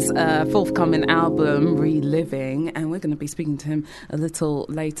from his forthcoming album, Reliving. And we're going to be speaking to him a little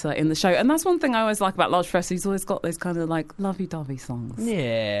later in the show. And that's one thing I always like about Large Professor. He's always got those kind of like lovey-dovey songs.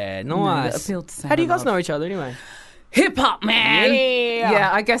 Yeah, know, nice. that appeal to Sarah How do you guys Love. know each other anyway? Hip hop, man. Yeah.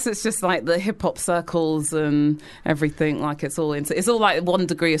 I guess it's just like the hip hop circles and everything. Like it's all like 1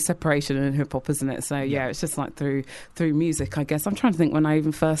 degree of separation in hip hop, isn't it? So yeah, it's just like through music, I guess. I'm trying to think when I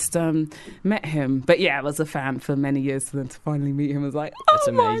even first met him, but yeah, I was a fan for many years. So then to finally meet him was like, That's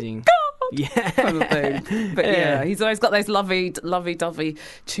oh my amazing. God. Yeah. Kind of thing. But Yeah. yeah, he's always got those lovey-dovey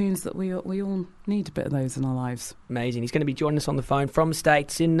tunes that we all need a bit of those in our lives. Amazing. He's going to be joining us on the phone from the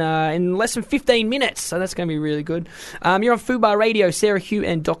States in less than 15 minutes, so that's going to be really good. You're on Fubar Radio. Sarah Hugh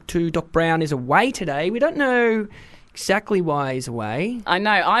and Doc Brown is away today. We don't know exactly why he's away. I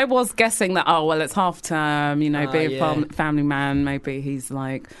know. I was guessing that, oh, well, it's half term, you know, being yeah. a family man. Maybe he's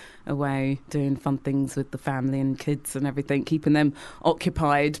like away doing fun things with the family and kids and everything, keeping them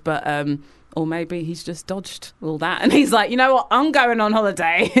occupied. But, or maybe he's just dodged all that. And he's like, you know what? I'm going on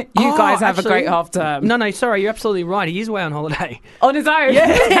holiday. You guys have a great half term. No, sorry. You're absolutely right. He is away on holiday. On his own. Yeah.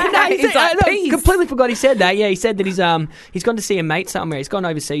 No, He's like, no, peace. completely forgot he said that. Yeah, he said that he's gone to see a mate somewhere. He's gone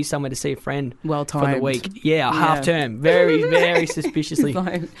overseas somewhere to see a friend Well for the timed. week. Yeah, half term. Very, very suspiciously. He's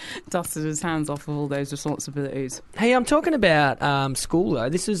like dusted his hands off of all those responsibilities. Hey, I'm talking about school, though.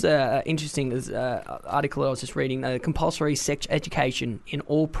 This was interesting. There's an article I was just reading, compulsory sex education in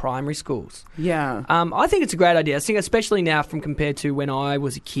all primary schools. Yeah. I think it's a great idea. I think especially now from compared to when I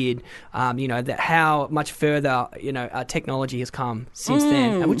was a kid, you know, that how much further, you know, technology has come since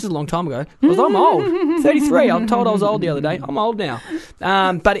then, which is a long time ago, because I'm old. 33. I'm told I was old the other day. I'm old now.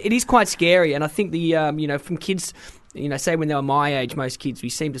 But it is quite scary, and I think the, you know, from kids... You know, say when they were my age, most kids, we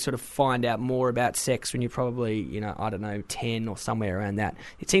seem to sort of find out more about sex when you're probably, you know, I don't know, 10 or somewhere around that.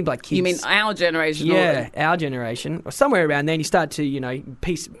 It seems like kids... You mean our generation? Yeah, our generation. Or somewhere around then, you start to, you know,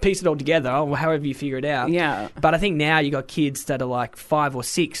 piece it all together, or however you figure it out. Yeah. But I think now you got kids that are like 5 or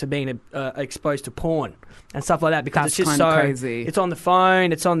 6 are being exposed to porn and stuff like that, because That's it's just kinda so... crazy. It's on the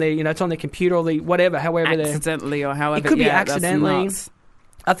phone, it's on the, you know, it's on the computer, or the whatever, however they're... Accidentally or however. It could be yeah, that's accidentally. nuts.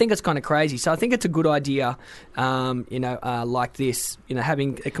 I think it's kind of crazy. So I think it's a good idea, you know, like this, you know,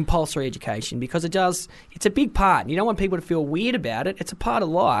 having a compulsory education, because it's a big part. You don't want people to feel weird about it. It's a part of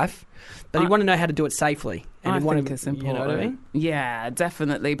life, but you want to know how to do it safely. And I you want think to, it's important. You know what I mean? Yeah,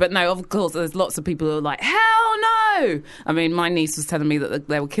 definitely. But no, of course, there's lots of people who are like, hell no! I mean, my niece was telling me that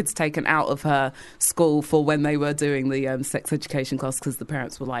there were kids taken out of her school for when they were doing the sex education class, because the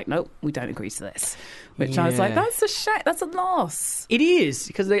parents were like, nope, we don't agree to this. Which I was like, Yeah. that's a shame. That's a loss. It is,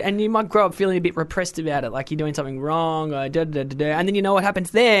 because and you might grow up feeling a bit repressed about it, like you're doing something wrong, or and then you know what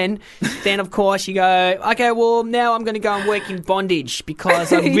happens then. Then, of course, you go, okay, well, now I'm going to go and work in bondage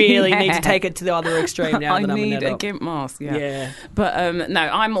because I really Yeah. need to take it to the other extreme now I that I'm an need a adult. gimp mask, yeah. Yeah. But no,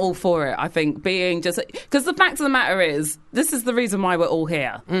 I'm all for it. I think being just... Because the fact of the matter is, this is the reason why we're all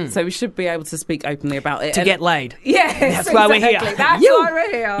here. So we should be able to speak openly about it. To And- get laid. Yes, That's why we're here. exactly. That's You. why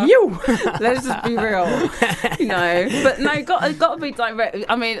we're here. You! Let's just be real, you know. But no, got to be direct.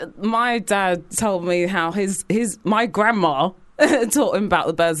 I mean, my dad told me how my grandma taught him about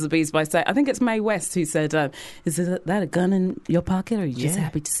the birds and the bees by saying, I think it's Mae West who said, "Is that a gun in your pocket, or are you just Yeah.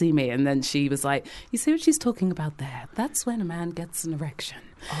 happy to see me?" And then she was like, "You see what she's talking about there? That's when a man gets an erection."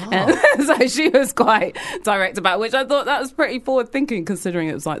 And so she was quite direct about it, which I thought that was pretty forward thinking, considering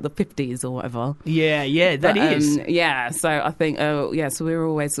it was like the 50s or whatever. Yeah, that But, is. yeah, so I think, so we were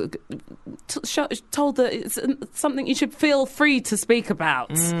always told that it's something you should feel free to speak about.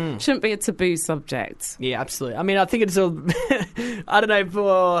 Shouldn't be a taboo subject. Yeah, absolutely. I mean, I think it's a, I don't know,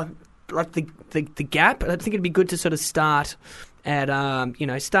 for like the gap, I think it'd be good to sort of start at,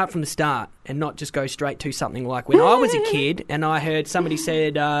 start from the start and not just go straight to something like when I was a kid and I heard somebody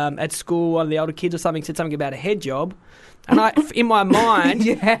said at school, one of the older kids or something said something about a head job. And I, in my mind,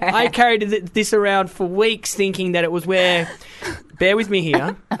 I carried this around for weeks thinking that it was where, bear with me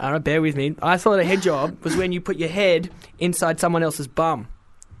here, all right, bear with me. I thought a head job was when you put your head inside someone else's bum.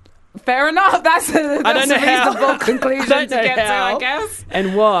 Fair enough. That's a I don't know how. reasonable conclusion I don't to know get to, how. I guess.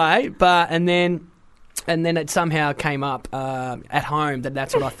 And why, and then it somehow came up at home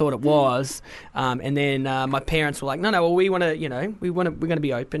that's what I thought it was, and then my parents were like, no, well, we want to, we're going to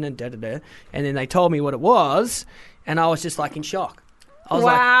be open and da-da-da, and then they told me what it was, and I was just like in shock. I was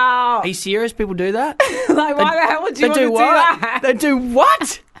like, Wow. are you serious? People do that? Like, why the hell would you They want to do do what? that? They do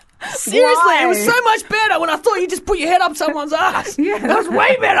what? Seriously, Why? it was so much better when I thought you just put your head up someone's ass. Yeah. That was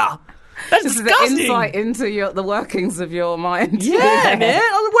way better. That's This is the disgusting. insight into the workings of your mind. Yeah, man.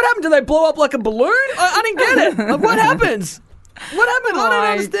 What happened? Do they blow up like a balloon? I didn't get it. Like, what happens? What happened? I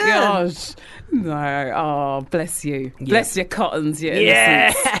don't understand. Gosh. No. Oh, bless you. Bless your cottons, you Yeah.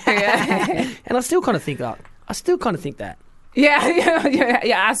 innocents. Yeah. And I still kind of think that. Yeah,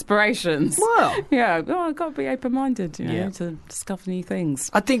 aspirations. Well. Yeah, I've got to be open-minded, Yeah. to discover new things.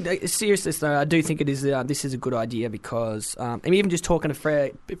 I think, seriously though, I do think it is. This is a good idea because, I'm even just talking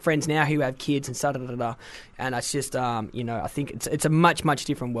to friends now who have kids and and it's just, I think it's a much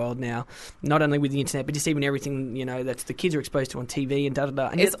different world now. Not only with the internet, but just even everything, that's the kids are exposed to on TV and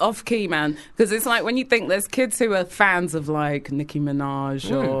And It's off key, man, because it's like when you think there's kids who are fans of like Nicki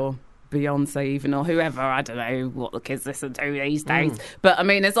Minaj or Beyonce even, or whoever. I don't know what the kids listen to these days. But I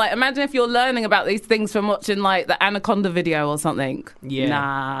mean, it's like, imagine if you're learning about these things from watching like the Anaconda video or something. Yeah.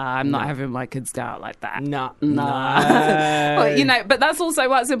 Nah, I'm not having my kids go out like that. Nah. Well, you know, but that's also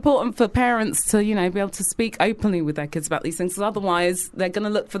why it's important for parents to, you know, be able to speak openly with their kids about these things, because otherwise they're going to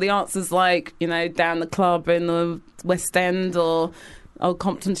look for the answers like, you know, down the club in the West End or Old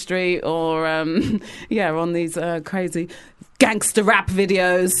Compton Street or, on these crazy gangster rap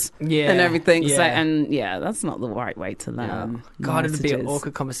videos and everything. Yeah. So, and that's not the right way to learn. God, it'd be an messages.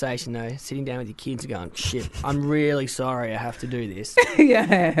 awkward conversation though, sitting down with your kids going, shit, I'm really sorry I have to do this.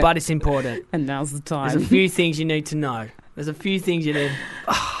 Yeah. But it's important. And now's the There's time. a few things you need to know. There's a few things you need.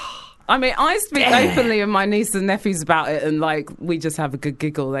 I mean, I speak openly with my nieces and nephews about it, and like we just have a good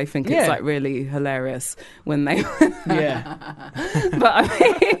giggle. They think it's like really hilarious when they. Yeah. But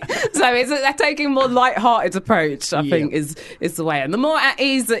I mean, so they're taking a more light-hearted approach. I think is the way, and the more at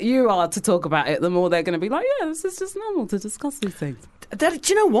ease that you are to talk about it, the more they're going to be like, yeah, this is just normal to discuss these things. Do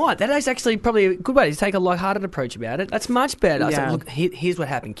you know what? That is actually probably a good way to take a light-hearted approach about it. That's much better. I said, look, here's what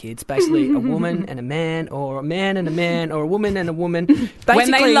happened, kids. Basically, a woman and a man, or a man and a man, or a woman and a woman. Basically,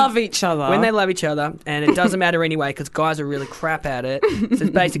 When they love each other. When they love each other, and it doesn't matter anyway because guys are really crap at it. So it's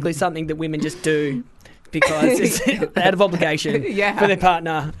basically something that women just do because it's out of obligation for their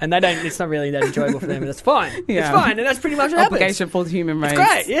partner, and they don't. It's not really that enjoyable for them. And that's fine. It's fine, and that's pretty much what obligation happens. for the human race.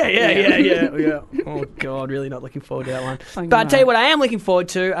 It's great. Yeah. Oh God, really not looking forward to that one. But I'll tell you what I am looking forward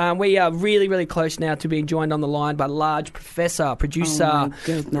to. We are really, really close now to being joined on the line by Large Professor, producer,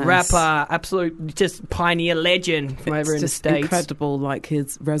 rapper, absolute just pioneer legend from over in the States. Incredible, like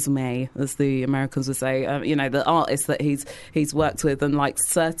his resume, as the Americans would say. You know, the artists that he's worked with, and like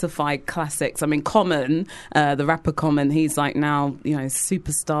certified classics. I mean, Common. The rapper Common, he's like now, you know,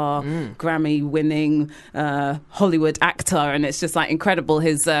 superstar, Grammy-winning Hollywood actor, and it's just like incredible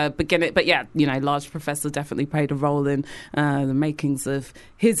his beginning. But yeah, you know, Large Professor definitely played a role in the makings of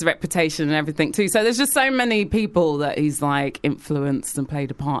his reputation and everything too. So there's just so many people that he's like influenced and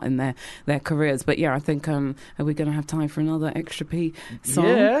played a part in their careers. But yeah, I think are we going to have time for another Extra P song?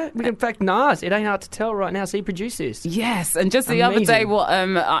 Yeah, in fact, Nas, It Ain't Hard to Tell right now. So he produced this. Yes, and just the other day,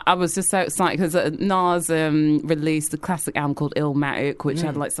 I was just so excited because Nas released a classic album called Illmatic, which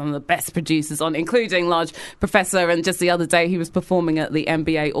had like some of the best producers on, including Large Professor. And just the other day, he was performing at the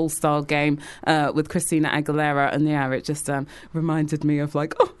NBA All-Star Game with Christina Aguilera, and it just reminded me of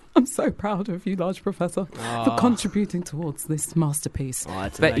like, oh, I'm so proud of you, Large Professor, for contributing towards this masterpiece. Oh,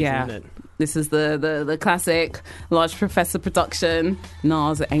 that's but amazing, yeah, isn't it? This is the classic Large Professor production.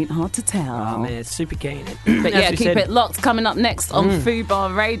 Nas, It Ain't Hard to Tell. Oh man, it's super keen. But yeah, keep it locked. Coming up next on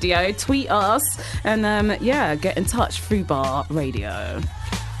Fubar Radio. Tweet us and get in touch. Fubar Radio.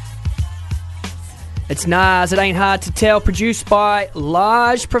 It's Nas, It Ain't Hard to Tell, produced by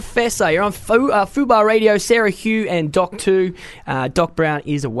Large Professor. You're on Fubar Radio, Sarah Hugh and Doc 2. Doc Brown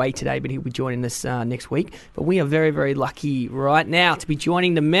is away today, but he'll be joining us next week. But we are very, very lucky right now to be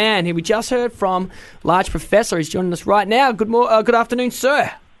joining the man who we just heard from, Large Professor. He's joining us right now. Good afternoon,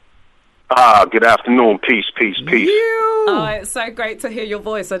 sir. Good afternoon. Peace. Oh, it's so great to hear your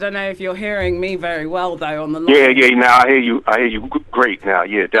voice. I don't know if you're hearing me very well, though, on the line. Yeah, now I hear you great now.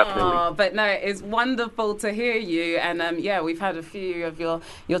 Yeah, definitely. Oh, but no, it's wonderful to hear you. And, we've had a few of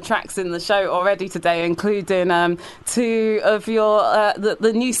your tracks in the show already today, including two of your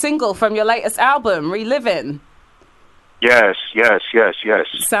the new single from your latest album, Reliving. Yes.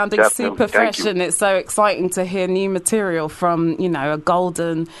 Sounding Definitely. super fresh, and it's so exciting to hear new material from, a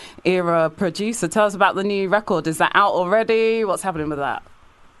golden era producer. Tell us about the new record. Is that out already? What's happening with that?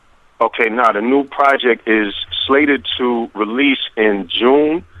 Okay, now the new project is slated to release in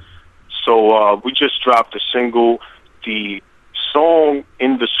June. So we just dropped a single. The song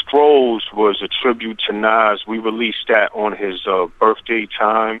In the Scrolls was a tribute to Nas. We released that on his birthday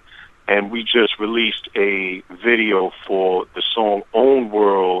time. And we just released a video for the song Own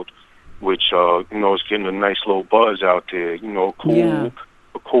World, which, is getting a nice little buzz out there. A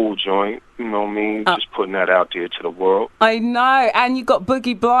cool joint, you know what I mean? Just putting that out there to the world. I know. And you got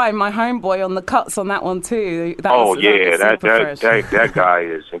Boogie Blind, my homeboy, on the cuts on that one too. That guy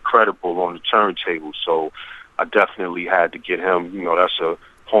is incredible on the turntable. So I definitely had to get him. That's a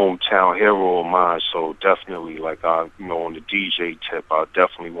hometown hero of mine, so definitely, on the DJ tip, I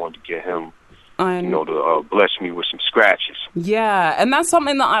definitely wanted to get him to bless me with some scratches. Yeah, and that's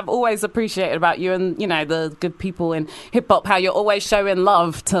something that I've always appreciated about you and, the good people in hip-hop, how you're always showing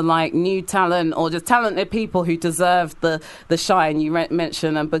love to, like, new talent or just talented people who deserve the shine. You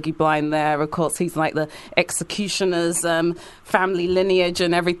mentioned Boogie Blind there. Of course, he's like the Executioner's family lineage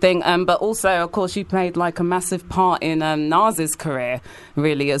and everything. But also, of course, you played, like, a massive part in Nas's career,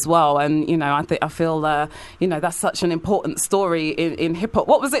 really, as well. And, I feel, that's such an important story in hip-hop.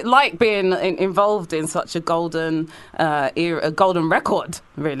 What was it like being involved in such a golden era, a golden record,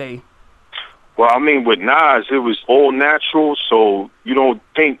 really? Well, I mean, with Nas, it was all natural, so you don't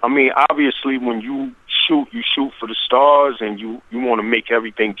think, obviously when you shoot for the stars and you want to make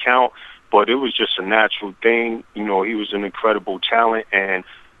everything count, but it was just a natural thing. He was an incredible talent, and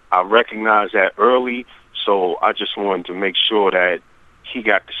I recognized that early, so I just wanted to make sure that he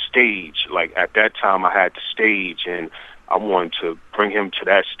got the stage. Like, at that time, I had the stage, and I wanted to bring him to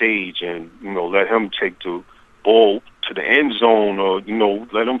that stage and, let him take the ball to the end zone or,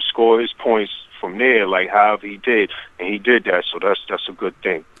 let him score his points from there, like however he did. And he did that, so that's a good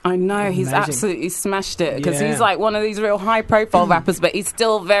thing. I know, he's absolutely smashed it because he's like one of these real high-profile rappers, but he's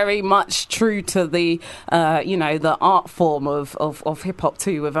still very much true to the, the art form of hip-hop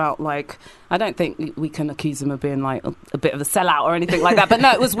too, without, like, I don't think we can accuse him of being, like, a bit of a sellout or anything like that. But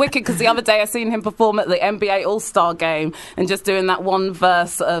no, it was wicked because the other day I seen him perform at the NBA All-Star Game and just doing that one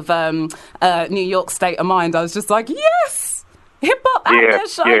verse of New York State of Mind. I was just like, yes! Hip-hop out there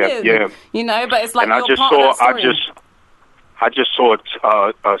shining! Yeah. But it's like and I just saw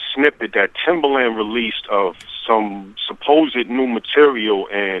a snippet that Timbaland released of some supposed new material,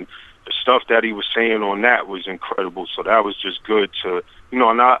 and the stuff that he was saying on that was incredible. So that was just good to,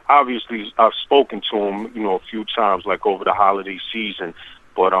 and I've spoken to him, a few times, like over the holiday season.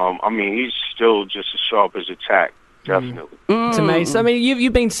 But he's still just as sharp as a tack. Definitely. It's amazing.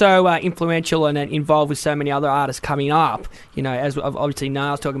 You've been so influential and involved with so many other artists coming up. As obviously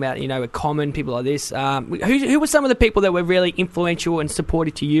Nas talking about, with Common, people like this. Who were some of the people that were really influential and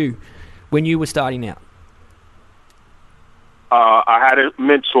supportive to you when you were starting out? I had a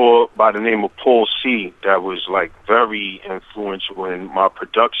mentor by the name of Paul C. that was, like, very influential in my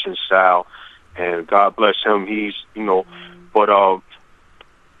production style, and God bless him. He's, but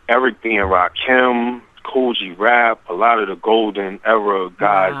Eric B. and Rakim, Kool G Rap, a lot of the golden era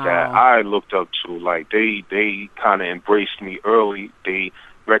guys that I looked up to, like, they kind of embraced me early. They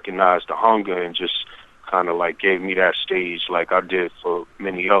recognized the hunger and just kind of, like, gave me that stage like I did for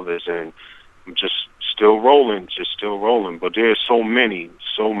many others, and I'm just still rolling. But there's so many.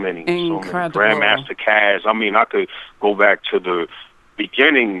 Incredible. Grandmaster Caz. I could go back to the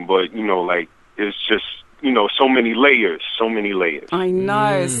beginning, but, it's just, so many layers. I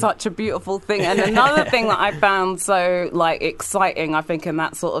know, it's such a beautiful thing. And another thing that I found so, like, exciting, I think, in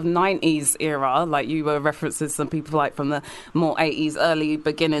that sort of 90s era, like you were referencing some people, like, from the more 80s early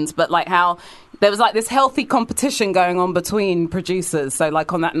beginnings, but, like, how there was, like, this healthy competition going on between producers. So,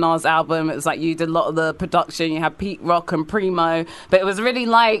 like, on that Nas album, it was like you did a lot of the production, you had Pete Rock and Primo, but it was really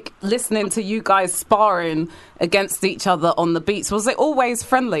like listening to you guys sparring against each other on the beats. Was it always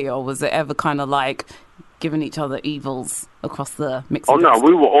friendly, or was it ever kind of like giving each other evils across the mixing? Oh, no,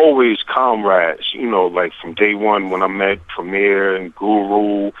 we were always comrades, like from day one when I met Premier and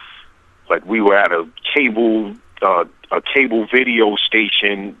Guru. Like, we were at a cable video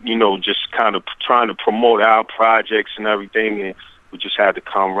station, just kind of trying to promote our projects and everything, and we just had the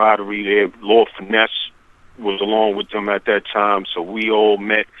camaraderie there. Lord Finesse was along with them at that time, so we all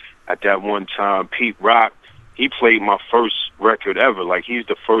met at that one time. Pete Rock, he played my first record ever. Like, he's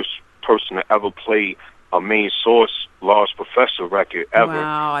the first person to ever play a Main Source Large Professor record ever.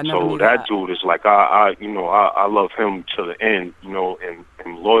 Wow, I never so knew that dude is like, I love him to the end, and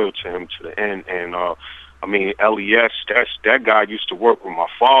I'm loyal to him to the end. And LES, that guy used to work with my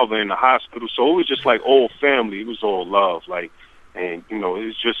father in the hospital, so it was just like old family. It was all love, like, and it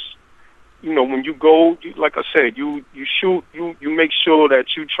was just, when you go, like I said, you shoot, you make sure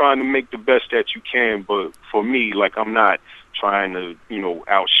that you're trying to make the best that you can. But for me, like, I'm not trying to,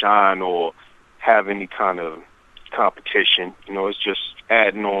 outshine or have any kind of competition. It's just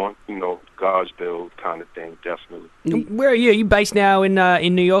adding on, God's build kind of thing, definitely. Where are you? Are you based now in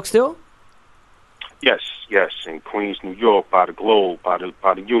New York still? Yes, in Queens, New York, by the Globe, by the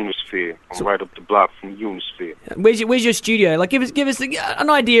Unisphere. I'm right up the block from the Unisphere. Where's your studio? Like, give us an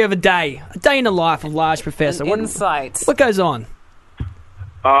idea of a day in the life of Large Professor. Insight. What goes on?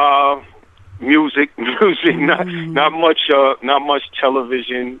 Music, not much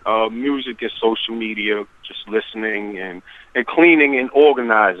television. Music and social media, just listening and cleaning and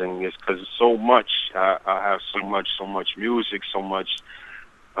organizing. Is because it's so much. I have so much music, so much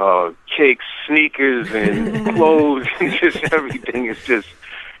kicks, sneakers, and clothes, and just everything. It's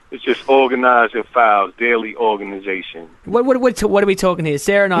just organized in files, daily organization. What are we talking here?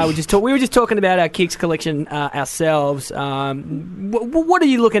 Sarah and I were we were just talking about our kicks collection ourselves. What are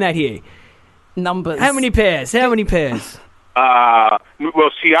you looking at here? Numbers. How many pairs?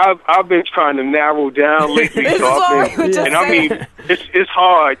 Well, see, I've been trying to narrow down lately, so I've been, and I mean, it's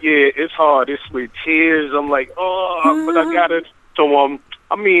hard. Yeah, it's hard. It's with tears. I'm like, but I gotta. So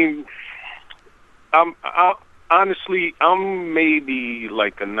I mean, honestly, I'm maybe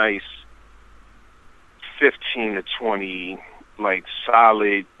like a nice 15 to 20, like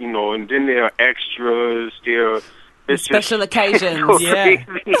solid, and then there are extras. It's special occasions. Yeah.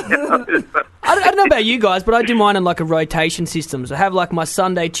 I don't know about you guys, but I do mine on like a rotation system. So I have like my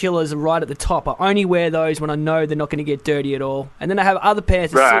Sunday chillers right at the top. I only wear those when I know they're not going to get dirty at all. And then I have other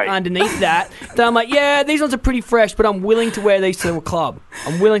pairs that sit underneath that I'm like, yeah, these ones are pretty fresh, but I'm willing to wear these to a club.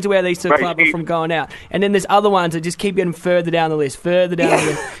 I'm willing to wear these to a club if I'm going out. And then there's other ones that just keep getting further down the list. And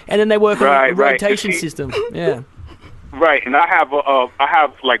then they work on a rotation system. Yeah. Right, and I have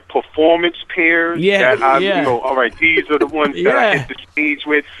like performance pairs. All right, these are the ones that I hit the stage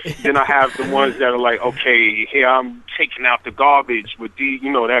with. Then I have the ones that are like, okay, here I'm taking out the garbage with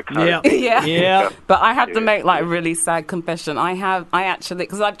that kind of thing. Yeah. But I have to make like a really sad confession. I actually,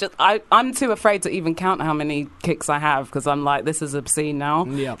 because I'm too afraid to even count how many kicks I have, because I'm like, this is obscene now.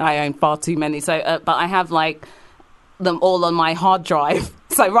 Yeah. I own far too many. So, but I have like them all on my hard drive.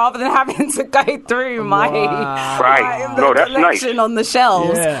 So rather than having to go through my collection on the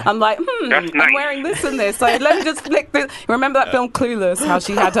shelves, I'm like, I'm wearing this and this. So let me just flick this. Remember that film Clueless, how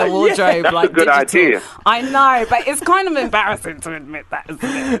she had her wardrobe like a good digital? Idea. I know, but it's kind of embarrassing to admit that, isn't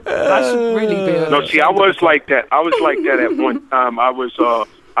it? That should really be. No, see, I was like that. I was like that at one time. I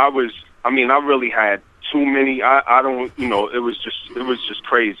really had too many. I don't, it was just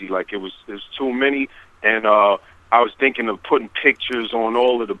crazy. Like it was too many, and I was thinking of putting pictures on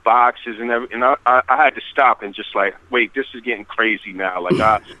all of the boxes and everything, and I had to stop and just like, wait, this is getting crazy now. Like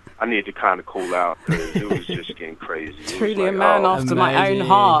I need to kind of cool out. It was just getting crazy. Truly a man after my own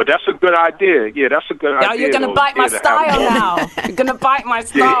heart. But that's a good idea. Yeah, that's a good idea. Now you're going to bite my style now. You're going to bite my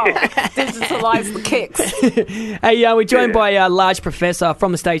style. Digitalize the kicks. Hey, we're joined by Large Professor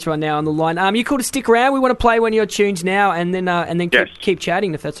from the States right now on the line. You cool to stick around? We want to play one of your tunes now and then keep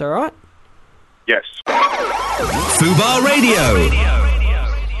chatting if that's all right. Yes. Fubar Radio.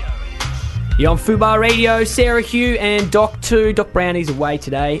 You're on Fubar Radio, Sarah Hugh and Doc 2. Doc Brownie's away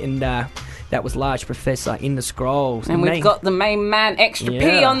today, and that was Large Professor in the Scrolls. And we've got the main man, Extra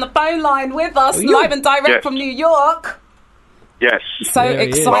P, on the phone line with us, live and direct from New York. Yes. So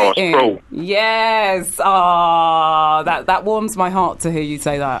exciting. Yes. That warms my heart to hear you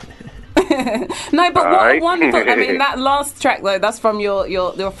say that. No, but what a wonderful. I mean, that last track though, that's from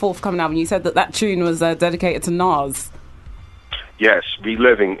your forthcoming album. You said that tune was dedicated to Nas. Yes,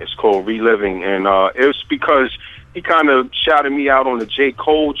 Reliving. It's called Reliving, and it was because he kind of shouted me out on the J.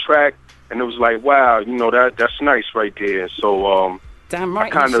 Cole track, and it was like, wow, that's nice right there. So damn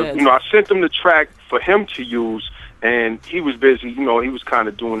right, I kind of, I sent him the track for him to use. And he was busy, he was kind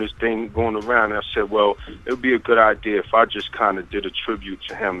of doing his thing, going around. And I said, well, it would be a good idea if I just kind of did a tribute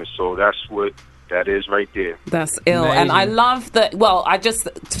to him. And so that's what that is right there. That's ill. Amazing. And I love that. Well,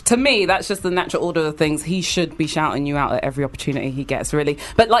 to me, that's just the natural order of things. He should be shouting you out at every opportunity he gets, really.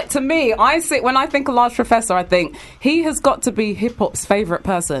 But like, to me, when I think of Large Professor, I think he has got to be hip-hop's favourite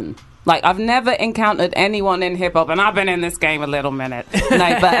person. Like, I've never encountered anyone in hip-hop, and I've been in this game a little minute, but,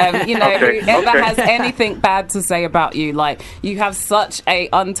 whoever has anything bad to say about you. Like, you have such a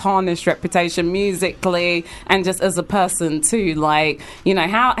untarnished reputation musically and just as a person, too. Like,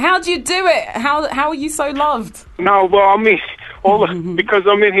 how do you do it? How are you so loved? No, well, I mean, because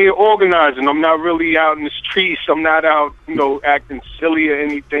I'm in here organizing. I'm not really out in the streets. I'm not out, acting silly or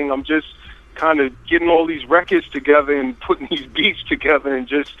anything. I'm just kind of getting all these records together and putting these beats together and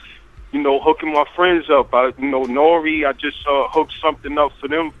just... hooking my friends up. Nori, I just hooked something up for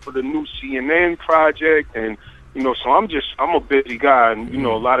them for the new CNN project. And, so I'm a busy guy. And, a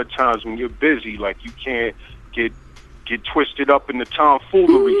lot of times when you're busy, like, you can't get twisted up in the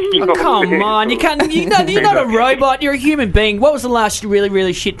tomfoolery. Come on. You can't, you're not a robot. You're a human being. What was the last really,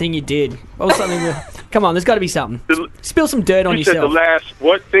 really shit thing you did? What was something... Come on, there's got to be something. Spill some dirt on yourself. You said the last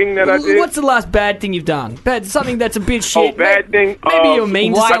what thing that I did? What's the last bad thing you've done? Something that's a bit shit. Oh, bad thing? Maybe you're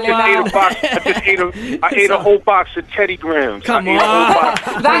mean to someone. I ate a whole box of Teddy Grahams. Come on.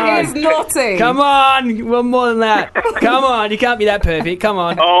 That is naughty. Come on. Well, more than that. Come on. You can't be that perfect. Come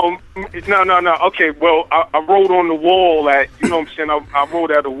on. No. Okay, well, I wrote on the wall at, what I'm saying? I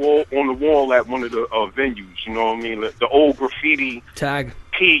wrote on the wall at one of the venues, you know what I mean? The old graffiti tag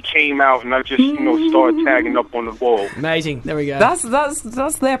EP came out, and I just started tagging up on the wall. Amazing. There we go.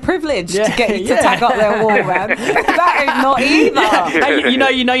 That's their privilege Yeah, to get you to yeah. tag up their wall, man. That ain't not either. Hey,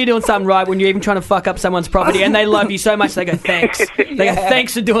 you know you're doing something right when you're even trying to fuck up someone's property, and they love you so much they go thanks. They go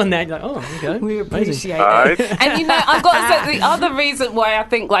thanks for doing that. You're like, oh, okay. We Amazing. appreciate All right. it. And I've got to say, the other reason why I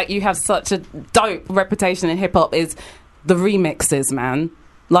think like you have such a dope reputation in hip hop is the remixes, man.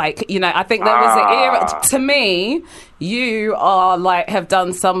 Like, I think there was an era. To me, you are like have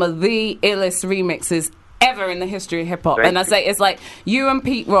done some of the illest remixes ever in the history of hip hop. And I say it's like you and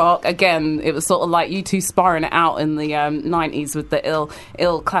Pete Rock again. It was sort of like you two sparring it out in the 90s with the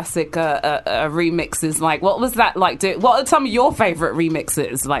ill classic remixes. Like, what was that like? What are some of your favorite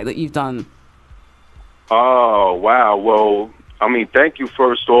remixes like that you've done? Oh wow! Well, I mean, thank you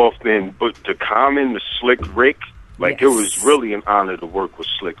first off. Then, but the Common, the Slick Rick. Like, Yes. It was really an honor to work with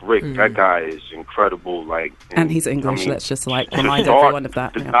Slick Rick. That guy is incredible. Like, And he's English. I mean, Let's just like to remind start- everyone of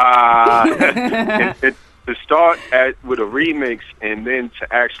that. Yeah. To start with a remix and then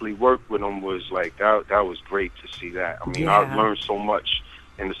to actually work with him was like that was great to see that. I mean, Yeah. I've learned so much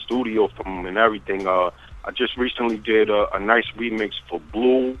in the studio from him and everything. I just recently did a nice remix for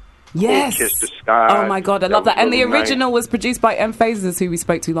Blue. Yes. Kiss the Sky. Oh my God, I love that. was And the really nice. original was produced by M Phasers, who we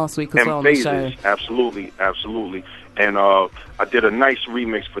spoke to last week as well on the show. Phases, absolutely. And I did a nice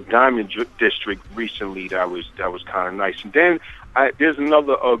remix for Diamond District recently. That was kind of nice. And then there's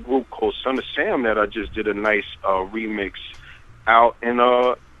another group called Son of Sam that I just did a nice remix out and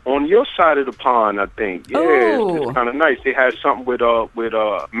on your side of the pond, I think. Yeah, Oh. it's kind of nice. They had something with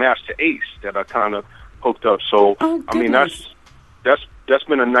Master Ace that I kind of hooked up. So Oh, I mean goodness. that's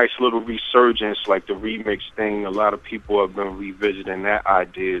been a nice little resurgence, like the remix thing. A lot of people have been revisiting that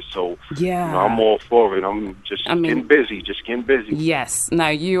idea, so Yeah. I'm all for it. I'm just getting busy. Yes. No,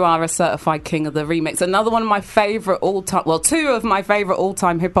 you are a certified king of the remix. Another one of my favourite all-time, well, two of my favourite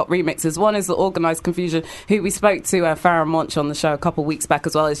all-time hip-hop remixes. One is the Organised Confusion, who we spoke to Farrah Monch on the show a couple weeks back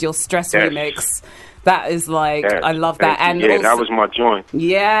as well, is your Stress Yes. remix. That is like, Yes, I love that. thank you. And yeah, also, that was my joint.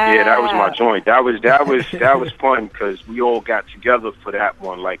 Yeah. Yeah, that was my joint. That was fun because we all got together for that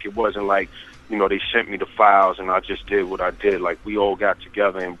one. Like, it wasn't like, they sent me the files and I just did what I did. Like, we all got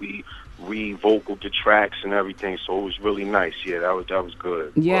together and we re-vocaled the tracks and everything, so it was really nice. Yeah, that was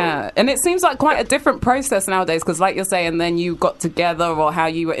good. Yeah, and it seems like quite a different process nowadays because, like you're saying, then you got together or how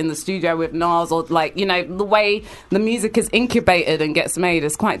you were in the studio with Nas or, like, the way the music is incubated and gets made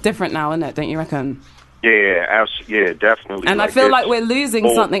is quite different now, isn't it? Don't you reckon? Yeah, yeah, definitely. And I feel like we're losing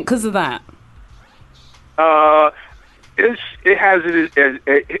well, something because of that. It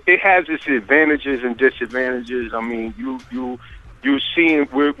has its advantages and disadvantages. I mean,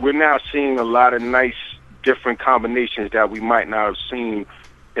 we're now seeing a lot of nice different combinations that we might not have seen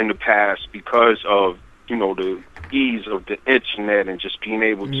in the past because of the ease of the internet and just being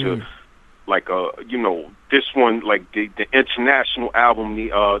able to like this one, like the international album,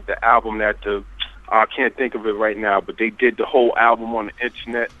 the album that I can't think of it right now, but they did the whole album on the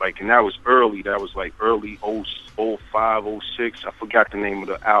internet, like, and that was early. That was like early 05, 06. I forgot the name of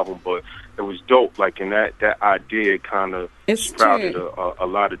the album, but it was dope. Like, and that idea kind of sprouted a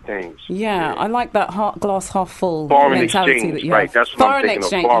lot of things. Yeah, I like that glass half full Foreign mentality exchange, that you right? have. That's what Foreign I'm thinking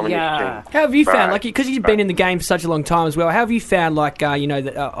exchange, of. Foreign yeah. exchange. How have you found, Right, like, because you've been in the game for such a long time as well, how have you found, like,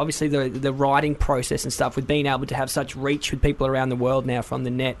 obviously the writing process and stuff with being able to have such reach with people around the world now from the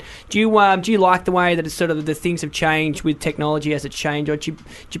net? Do you like the way that it's sort of the things have changed with technology as it's changed, or do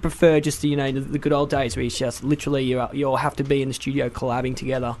you prefer just the good old days where it's just literally you all have to be in the studio collabing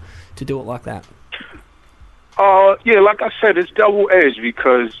together to do it like that? Yeah, like I said, it's double-edged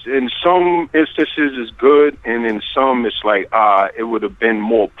because in some instances it's good, and in some it's like it would have been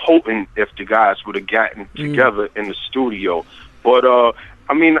more potent if the guys would have gotten together in the studio. But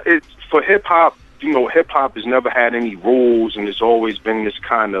I mean, for hip hop, hip hop has never had any rules, and it's always been this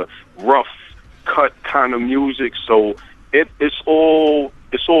kind of rough cut kind of music. So it's all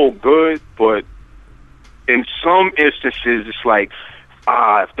good, but in some instances it's like,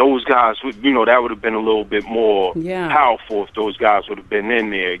 if those guys would, that would have been a little bit more powerful if those guys would have been in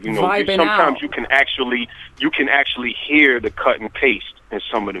there. Vibing Sometimes out. you can actually hear the cut and paste in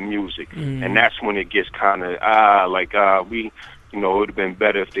some of the music, and that's when it gets kind of it would have been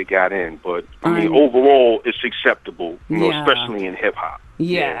better if they got in. But I mean, overall, it's acceptable, especially in hip hop.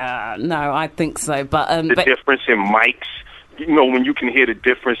 Yeah, no, I think so. But The difference in mics. When you can hear the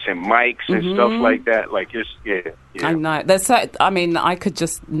difference in mics and stuff like that, like it's I know. I could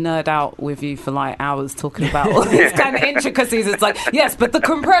just nerd out with you for like hours talking about all these kind of intricacies. It's like, yes, but the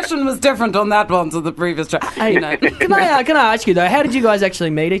compression was different on that one to the previous track. Can I ask you though, how did you guys actually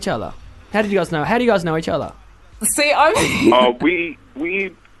meet each other? How do you guys know each other? See, I mean,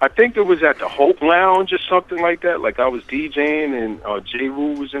 I think it was at the Hope Lounge or something like that. Like I was DJing and J.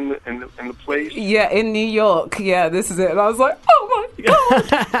 Rule was in the place. Yeah, in New York. Yeah, this is it. And I was like, oh my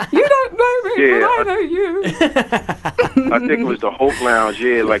God, you don't know me, but I know you. I think it was the Hope Lounge.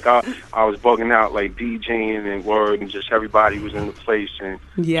 Yeah, like I was bugging out, like DJing and word, and just everybody was in the place, and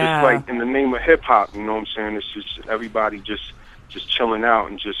just like in the name of hip hop, you know what I'm saying? It's just everybody just chilling out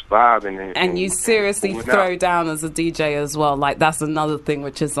and just vibing. And you seriously throw down as a DJ as well. Like, that's another thing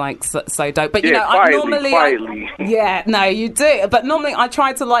which is, like, so dope. But, you know, quietly. Yeah, no, you do. But normally I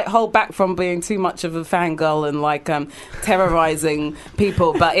try to, like, hold back from being too much of a fangirl and, like, terrorizing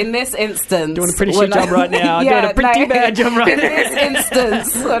people. But in this instance... Doing a pretty shit job right now. Doing a pretty bad job right now. In this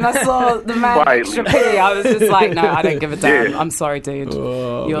instance, when I saw the man Extra P, I was just like, no, I don't give a damn. I'm sorry, dude.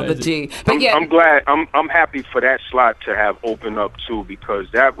 You're the G. But I'm glad. I'm happy for that slot to have opened up too, because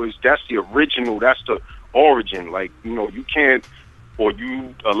that's the original, that's the origin. Like, you know, you can't, or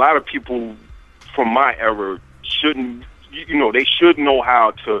a lot of people from my era shouldn't, you know, they should know how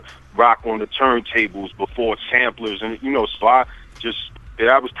to rock on the turntables before samplers, and you know, so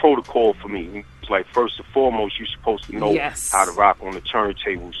that was protocol for me. It's like, first and foremost, you're supposed to know how to rock on the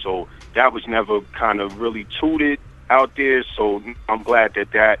turntable. So that was never kind of really tooted out there. So I'm glad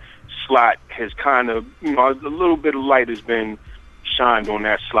that slot has kind of, you know, a little bit of light has been shined on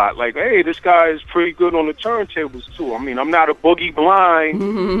that slot. Like, hey, this guy is pretty good on the turntables too. I mean, I'm not a Boogie Blind,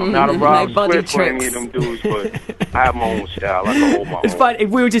 I'm not a Rob Swift or any of them dudes, but I have my own style. I can hold my own. It's funny.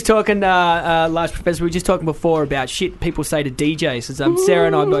 We were just talking, Large Professor, we were just talking before about shit people say to DJs. Sarah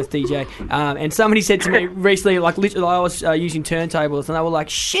and I both DJ, and somebody said to me recently, like, literally, I was using turntables, and they were like,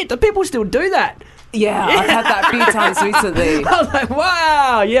 shit, do people still do that? Yeah, I've had that a few times recently. I was like,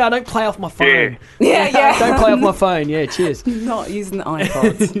 wow, yeah, I don't play off my phone. Yeah. Don't play off my phone, yeah, cheers. Not using the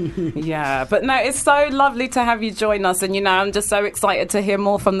iPod. Yeah, but no, it's so lovely to have you join us, and, you know, I'm just so excited to hear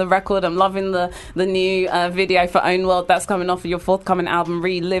more from the record. I'm loving the new video for Own World that's coming off of your forthcoming album,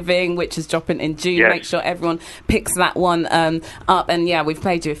 Reliving, which is dropping in June. Make sure everyone picks that one up. And yeah, we've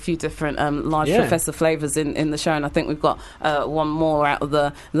played you a few different Large Professor flavours in the show, and I think we've got one more out of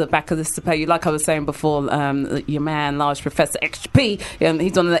the back of this to play you. Like I was saying before, your man Large Professor Extra P,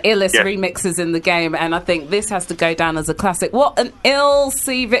 he's one of the illest remixes in the game, and I think this has to go down as a classic. What an ill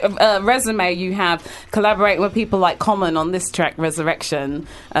CV resume you have, collaborating with people like Common on this track, Resurrection,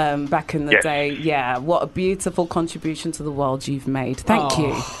 back in the day. Yeah, what a beautiful contribution to the world you've made. Thank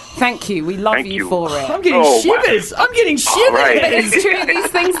you. We love you for it. I'm getting shivers. But it's true, these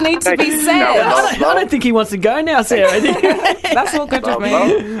things need to be said. I don't think he wants to go now, Sarah. That's all good with me.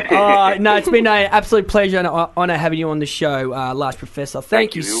 No, it's been an absolute pleasure and honour having you on the show, Large Professor.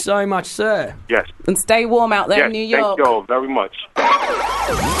 Thank you so much, sir. Yes. And stay warm out there in New York. Thank you all very much.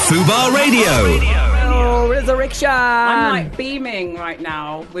 Fubar Radio. Oh, Resurrection. I'm like beaming right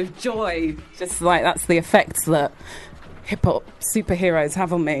now with joy. Just like, that's the effects that hip-hop superheroes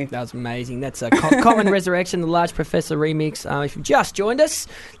have on me. That was amazing. That's a Common Resurrection, the Large Professor remix. If you've just joined us,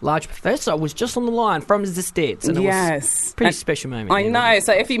 Large Professor was just on the line from the States. And it was a pretty special moment. I know.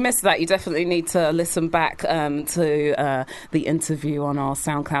 So if you missed that, you definitely need to listen back to the interview on our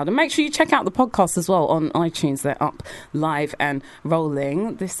SoundCloud. And make sure you check out the podcast as well on iTunes. They're up live and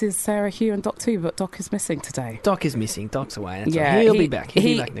rolling. This is Sarah Hugh and Doc 2, but Doc is missing today. Doc is missing. Doc's away. That's right. He'll be back. He'll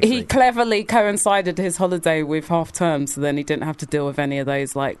be back next week. He cleverly coincided his holiday with half term, so then he didn't have to deal with any of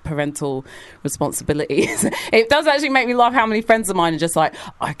those, like, parental responsibilities. It does actually make me laugh how many friends of mine are just like,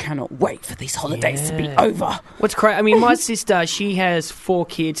 I cannot wait for these holidays to be over. What's crazy? I mean, my sister, she has 4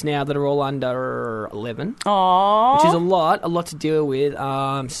 kids now that are all under 11. Aww. Which is a lot to deal with.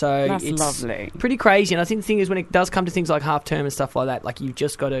 So that's it's lovely. Pretty crazy. And I think the thing is, when it does come to things like half term and stuff like that, like, you've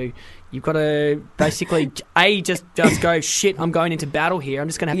got to basically just go, shit, I'm going into battle here. I'm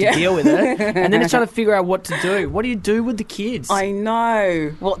just going to have to deal with it. And then it's trying to figure out what to do. What do you do with the kids? I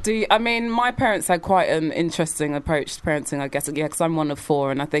know. I mean, my parents had quite an interesting approach to parenting, I guess. Yeah, because I'm one of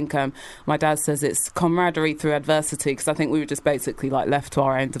 4, and I think my dad says it's camaraderie through adversity, because I think we were just basically, like, left to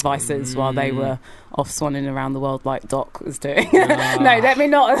our own devices while they were off swanning around the world like Doc was doing. No, let me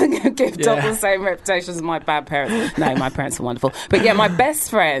not give Doc the same reputation as my bad parents. No, my parents are wonderful. But yeah, my best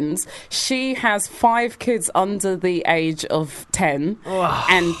friend, she has 5 kids under the age of 10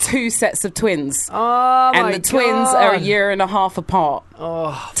 and 2 sets of twins. And the twins are a year and a half apart.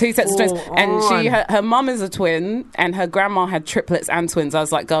 2 sets of twins. And her mum is a twin, and her grandma had triplets and twins. I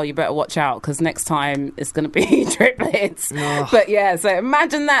was like, girl, you better watch out, because next time it's going to be triplets. But yeah, so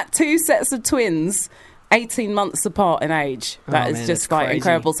imagine that, 2 sets of twins 18 months apart in age. That is just like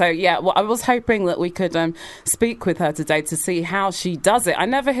incredible. So yeah, well, I was hoping that we could speak with her today to see how she does it. I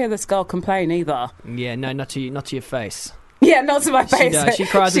never hear this girl complain either. Yeah, no, not to your face. Yeah, Yeah, not to my She face. does. She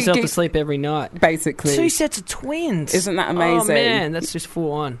cries herself to gives- sleep every night. Basically. 2 sets of twins. Isn't that Oh, amazing? man, that's just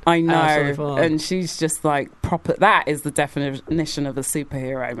full on. I know. Absolutely full on. And she's just like proper. That is the definition of a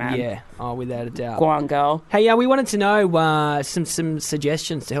superhero, man. Yeah, oh, without a doubt. Go on, girl. Hey, we wanted to know some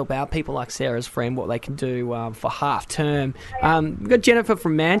suggestions to help out people like Sarah's friend, what they can do for half term. We've got Jennifer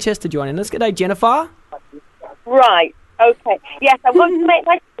from Manchester joining us. Good day, Jennifer. Right. Okay. Yes, I'm going to make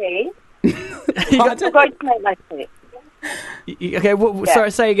my tea. You I'm going to make my tea. okay, Yeah.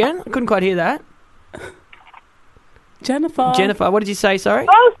 sorry, say again. I couldn't quite hear that. Jennifer. Jennifer, what did you say? Sorry.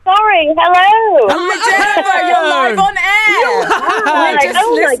 Oh, sorry. Hello. Jennifer, you're live on air. Right.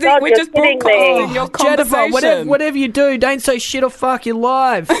 Oh my God, We're you're just kidding me. broadcasting your Jennifer, conversation. whatever you do, don't say shit or fuck. You're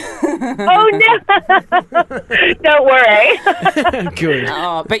live. Oh, no. Don't worry. Good.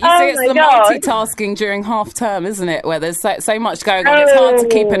 Oh, but you Oh see, it's my the God. multitasking during half term, isn't it? Where there's so much going on. It's hard to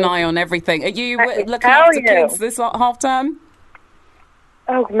keep an eye on everything. Are you looking tell after you. kids this half term?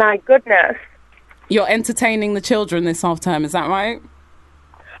 Oh, my goodness. You're entertaining the children this half term, is that right?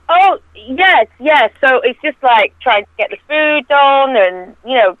 Oh, yes. So it's just like trying to get the food done and,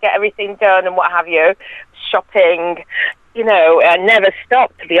 get everything done and what have you. Shopping, I never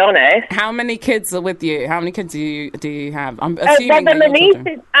stop, to be honest. How many kids are with you? How many kids do you have? I'm Well, assuming then that my your children.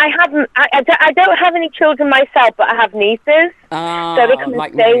 nieces, I don't have any children myself, but I have nieces. So they come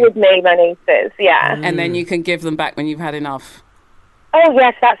like and stay me. with me, my nieces, yeah. And then you can give them back when you've had enough. Oh,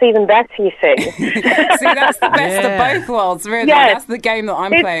 yes, that's even better, you see. See, that's the best Yeah. of both worlds, really. Yes. That's the game that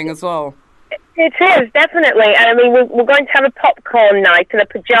I'm It's- playing as well. It is, definitely. And I mean, we're going to have a popcorn night and a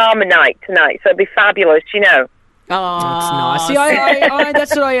pyjama night tonight, so it'll be fabulous, Oh, That's nice. See, I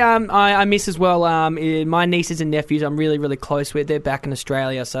that's what I miss as well. My nieces and nephews, I'm really, really close with. They're back in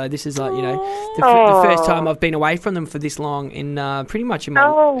Australia, so this is like the first time I've been away from them for this long in pretty much in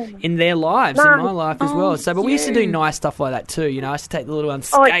their lives, in my life as well. So, but we used to do nice stuff like that too. I used to take the little one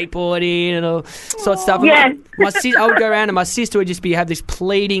skateboarding and all sort of stuff. Yes. I would go around and my sister would just have this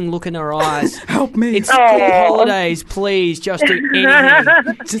pleading look in her eyes. help me. It's school holidays, please, just do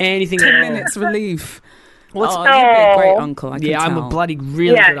anything, anything. 2 at all. minutes relief. What's- You'd be a great uncle, I can Yeah, I'm tell. a bloody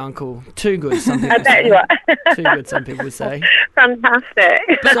really Yeah. good uncle. Too good, some people I bet say. you are. Too good, some people would say. Fantastic.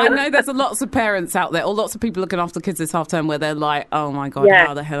 But I know there's lots of parents out there, or lots of people looking after kids this half term where they're like, oh my God, Yeah.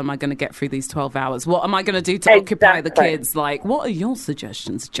 how the hell am I going to get through these 12 hours? What am I going to do to occupy the Exactly. kids? Like, what are your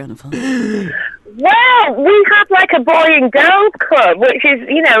suggestions, Jennifer? Well, we have like a boy and girls club, which is,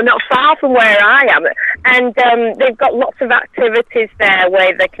 not far from where I am. And they've got lots of activities there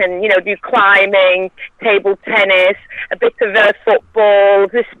where they can, do climbing, table tennis, a bit of football,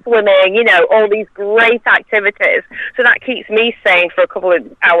 just swimming, all these great activities. So that keeps me sane for a couple of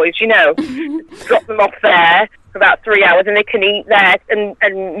hours, Drop them off there for about 3 hours and they can eat there and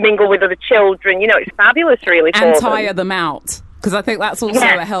mingle with other children. It's fabulous, really, for And them. tire them out. Because I think that's also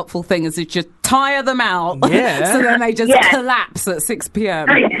Yeah. a helpful thing, is you just tire them out. Yeah. So then they just Yeah. collapse at 6 p.m.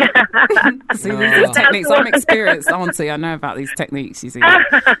 See, these are techniques. I'm experienced, auntie. I know about these techniques, you see.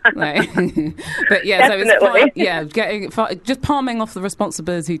 Like, but yeah, so it's Definitely. quite, just palming off the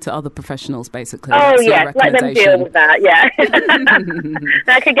responsibility to other professionals, basically. Oh, That's your yes, let them deal recommendation. with that, yeah.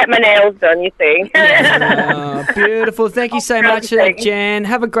 I can get my nails done, you see. Oh, beautiful. Thank you so much for that, Jan.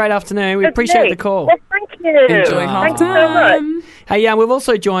 Have a great afternoon. We appreciate the call. Yes, thank you. Enjoy half Thanks so much. time. Hey, we've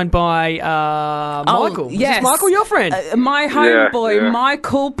also joined by Michael. Is this yes. Michael, your friend? My homeboy, yeah.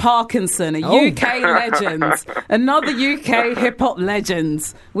 Michael Parkinson, a Oh. UK legend, another UK hip hop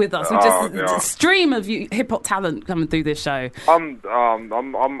legend with us. We just yeah. a stream of hip hop talent coming through this show. I don't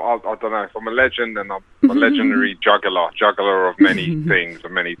know if I'm a legend, and I'm a legendary juggler of many things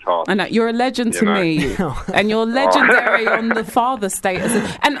and many tasks. I know you're a legend to You know. me, and you're legendary on the father status.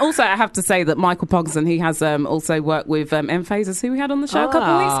 And also, I have to say that Michael Parkinson, he has also worked with M-Phasers, who we had on the show a couple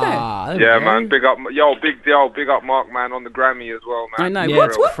of weeks ago. There we Yeah, go. man, big up Mark, man, on the Grammy as well, man. I know. Yeah, What,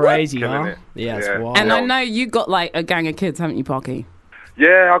 it's what, what? crazy, Killing huh? it. Yeah, it's Yeah. wild. And I know you got like a gang of kids, haven't you, Parky?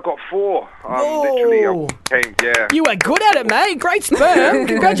 Yeah, I got 4. Literally, Whoa. I came. Yeah, You were good at it, mate. Great sperm. I got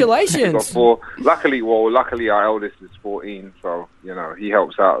Congratulations. 4. Luckily, our eldest is 14, so he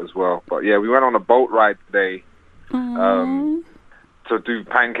helps out as well. But yeah, we went on a boat ride today. To do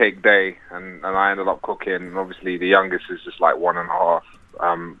pancake day, and I ended up cooking. And obviously, the youngest is just like 1.5.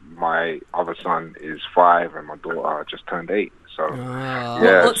 My other son is 5, and my daughter just turned 8. So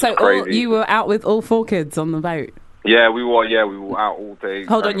yeah, it's So crazy. you were out with all 4 kids on the boat. Yeah, we were out all day.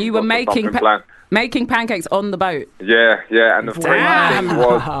 Hold on, and you we were got making something planned. making pancakes on the boat. Yeah, and the crazy Damn. thing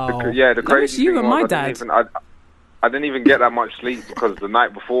was, Wow. the Wish crazy you thing were my was, dad. I didn't even get that much sleep because the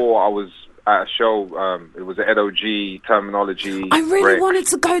night before I was at a show. It was an Ed O.G. Terminology. I really Rex. wanted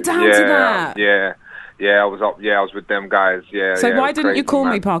to go down to that. Yeah. Yeah, I was up. Yeah, I was with them guys. Yeah. So yeah, why it was didn't you crazy, call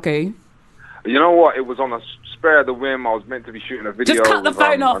man. me, Parky? You know what? It was on a spare of the whim. I was meant to be shooting a video. Just cut the with,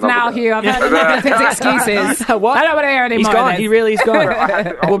 phone off now, another- Hugh. I've heard enough of his excuses. What? I don't want to hear any He's more gone. of He this. really is gone.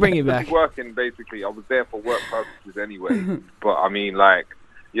 I We'll was bring you just back. Working, basically. I was there for work purposes anyway. But I mean, like,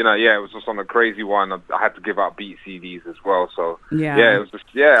 you know, yeah, it was just on a crazy one. I had to give out beat CDs as well. So Yeah. it was just,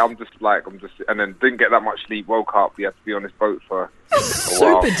 and then didn't get that much sleep. Woke up. We had to be on this boat for a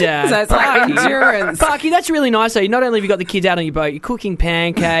while. Super dad. So it's like endurance. Parky, that's really nice. Though. Not only have you got the kids out on your boat, you're cooking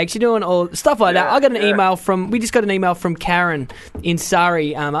pancakes, you're doing all stuff like that. Yeah, I got an yeah. email we just got an email from Karen in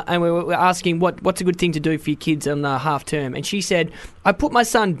Surrey, and we were asking what's a good thing to do for your kids on half term, and she said, I put my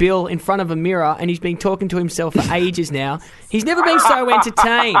son Bill in front of a mirror, and he's been talking to himself for ages now. He's never been so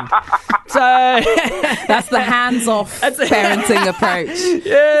entertained. So That's the hands-off parenting approach.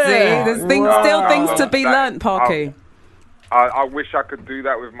 yeah. See, there's still things to be learnt, Parky. I wish I could do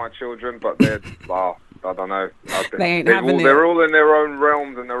that with my children, but they're, I don't know. They ain't having it. They're all in their own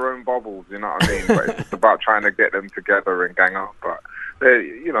realms and their own bubbles, you know what I mean? But it's just about trying to get them together and gang up. But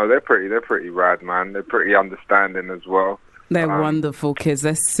they're pretty rad, man. They're pretty understanding as well. They're wonderful kids.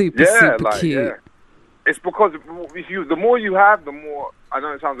 They're super cute. Yeah. It's because the more you have, the more, I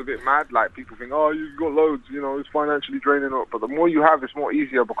know it sounds a bit mad, like people think, oh, you've got loads, you know, it's financially draining up. But the more you have, it's more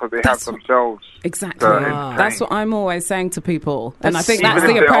easier because they have themselves. Exactly. entertain. That's what I'm always saying to people. And I think Even that's if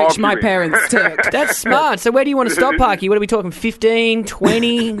the they're approach my arguing. parents took. That's smart. So where do you want to stop, Parky? What are we talking, 15,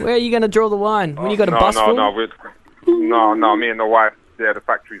 20? Where are you going to draw the line? When you got a bus full? No, me and the wife, yeah, the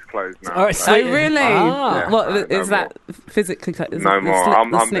factory's closed now. All right, Oh, really? Ah. What Yeah, is no that physically? Is No it more.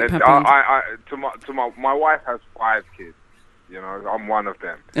 The snip happened? My wife has 5 kids. You know, I'm one of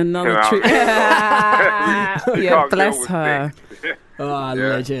them. Another You know? true. You Yeah, can't bless deal with her. things. Oh, Yeah,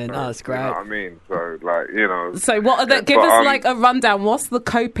 legend. so, Oh, that's great. You know what I mean? So, like, you know. So what are the, Yeah, give but, us like a rundown. What's the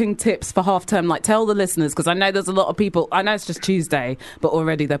coping tips for half term? Like tell the listeners, because I know there's a lot of people, I know it's just Tuesday, but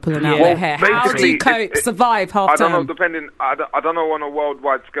already they're pulling out Yeah. their hair. How do you basically, cope, survive half I don't know, term? I don't know on a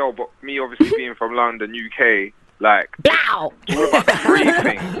worldwide scale, but me obviously being from London, UK, like, Blow! it's all about the free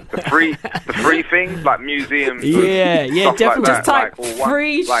things. The free things, like museums. and Yeah, stuff definitely. Like Just that, type like, or one-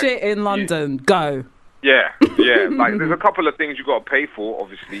 free like, shit in London. Go. Yeah. Like, there's a couple of things you got to pay for,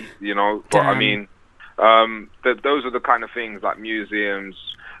 obviously, you know. But I Damn. mean, those are the kind of things like museums,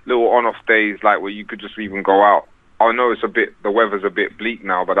 little on-off days, like where you could just even go out. I know the weather's a bit bleak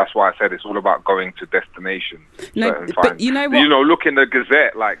now, but that's why I said it's all about going to destinations. No, certain but times. you know what? You know, look in the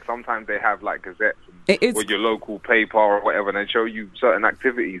Gazette. Like sometimes they have like gazettes It is- or your local paper or whatever, and they show you certain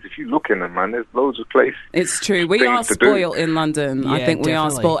activities. If you look in them, man, there's loads of places. It's true. We things are to do. spoiled in London. I Yeah, think we are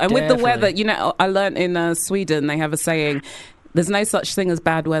definitely, spoiled. And with the weather, definitely. you know, I learnt in Sweden, they have a saying, there's no such thing as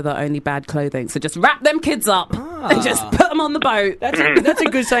bad weather, only bad clothing. So just wrap them kids up and just put them on the boat. That's a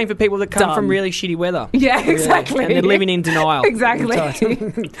good saying for people that come Done. from really shitty weather. Yeah, exactly. And they're living in denial. Exactly.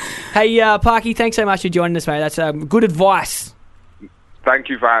 Hey, Parky, thanks so much for joining us, mate. That's good advice. Thank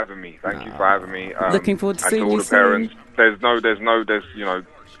you for having me. Looking forward to and seeing to all you the soon. parents.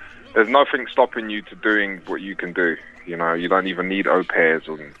 There's nothing stopping you to doing what you can do. You know, you don't even need au pairs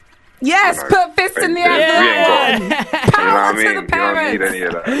or. Yes, You know, put fist in the we air. ain't got. You know what Power I to mean? the You don't parents. need any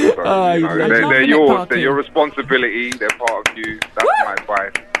of that. So, Oh, you you know, legend. they're Loving it, yours. Parky. They're your responsibility. They're part of you. That's my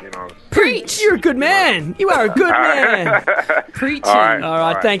advice. You know. Preach. You're a good man. You are a good man. Preaching. All right. All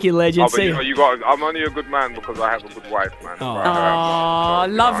right, thank you, legend. Oh, but See you know, I'm only a good man because I have a good wife, man. Oh. Aw,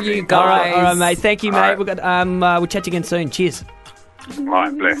 love you All right, guys. mate. Thank you, mate. All right. We'll chat to you again soon. Cheers. All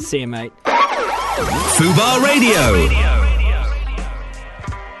right, bless. See you, mate. Fubar Radio.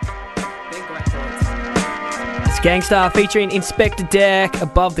 It's Gangstar featuring Inspector Deck,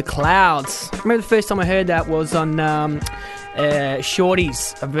 Above the Clouds. I remember the first time I heard that was on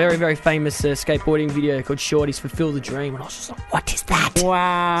Shorties, a very, very famous skateboarding video called Shorties Fulfill the Dream. And I was just like, what is that?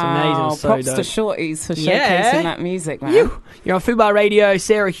 Wow. It's amazing. It's so Props dope. to Shorties for showcasing Yeah. that music, man. You're on Fubar Radio.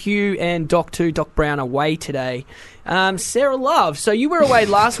 Sarah Hugh and Doc Brown away today. Sarah Love, so you were away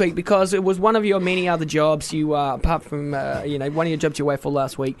last week because it was one of your many other jobs. You, apart from, one of your jobs you were away for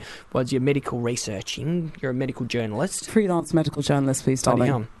last week was your medical researching. You're a medical journalist. Freelance medical journalist, please, Bloody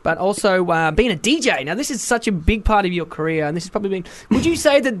darling. hell. But also being a DJ. Now, this is such a big part of your career, and this has probably been. Would you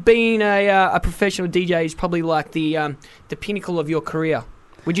say that being a professional DJ is probably like the pinnacle of your career?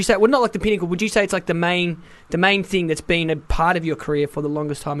 Would you say, well, not like the pinnacle? Would you say it's like the main thing that's been a part of your career for the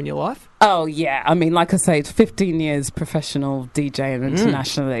longest time in your life? Oh, yeah. I mean, like I said, 15 years professional DJing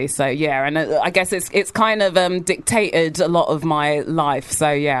internationally. So, yeah, and I guess it's kind of dictated a lot of my life.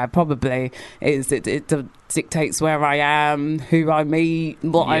 So, yeah, probably is it dictates where I am, who I meet,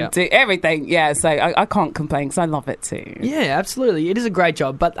 what I do, everything. Yeah, so I can't complain because I love it too. Yeah, absolutely. It is a great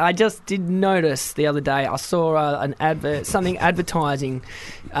job. But I just did notice the other day, I saw an advert, something advertising.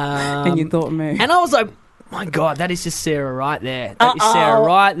 And you thought of me. And I was like, my God, that is just Sarah right there. That is Sarah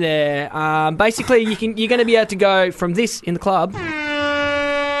right there. Basically, you're going to be able to go from this in the club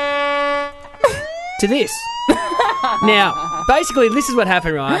to this. Now, basically, this is what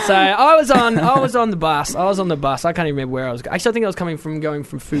happened, right? So I was on the bus. I can't even remember where I was. Actually, I think I was going from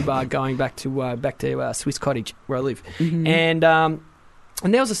Fubar, going back to Swiss Cottage, where I live. Mm-hmm. And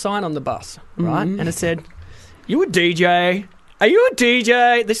there was a sign on the bus, right? And it said, "You a DJ? Are you a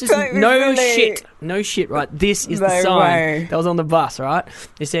DJ?" This is no shit, right? This is the sign that was on the bus, right?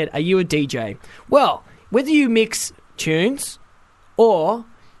 It said, "Are you a DJ?" Well, whether you mix tunes or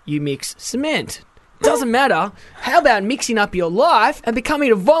you mix cement, doesn't matter. How about mixing up your life and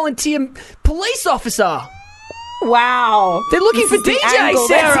becoming a volunteer police officer? Wow. They're looking for DJs,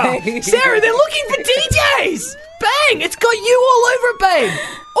 Sarah. Sarah, they're looking for DJs. Bang! It's got you all over it, babe.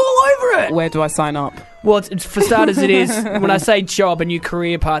 All over it. Where do I sign up? Well, it's, for starters, it is, when I say job, a new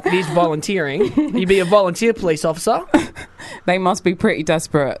career path, it is volunteering. You'd be a volunteer police officer. They must be pretty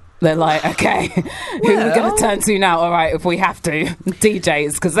desperate. They're like, okay, who are we going to turn to now? All right, if we have to,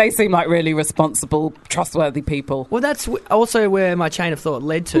 DJs, because they seem like really responsible, trustworthy people. Well, that's also where my chain of thought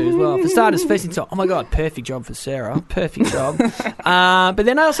led to as well. For starters, first thing, oh my God, perfect job for Sarah. Perfect job. But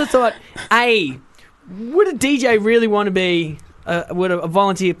then I also thought, would a DJ really want to be... would a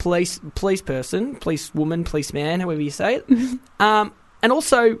volunteer police person, policewoman, policeman, however you say it, and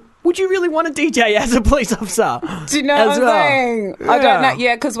also, would you really want a DJ as a police officer? Do you know what I'm saying? Yeah. I don't know.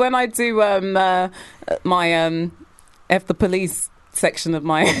 Yeah, because when I do my F the Police section of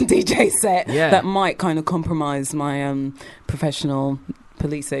my DJ set, that might kind of compromise my professional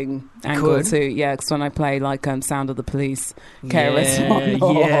policing angle too. Yeah, because when I play like Sound of the Police, Careless One,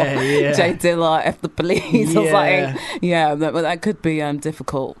 or Jay Dilla, F the Police, I was like, that could be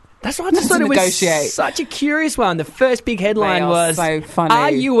difficult. That's right. I just thought it was such a curious one. The first big headline was, so funny. "Are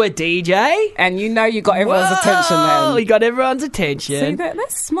you a DJ?" And you know you got everyone's attention then. You got everyone's attention. See, they're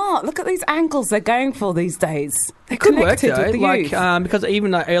smart. Look at these angles they're going for these days. It could work though, like because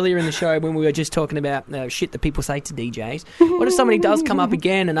even earlier in the show when we were just talking about shit that people say to DJs, what if somebody does come up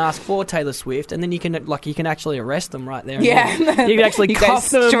again and ask for Taylor Swift, and then you can actually arrest them right there? Yeah, you can actually cuff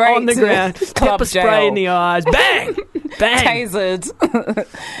them on the ground, pepper spray in the eyes, bang, bang, tasered.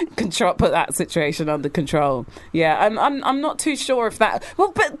 Put that situation under control. Yeah, I'm not too sure if that.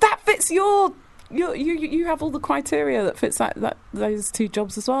 Well, but that fits you have all the criteria that fits that those two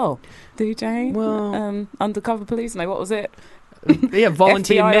jobs as well. DJ, well, undercover police. No, what was it? Yeah,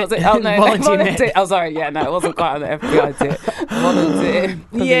 volunteer FBI, met. Oh no, volunteer. Oh, sorry. Yeah, no, it wasn't quite on the FBI tip. Volunteer.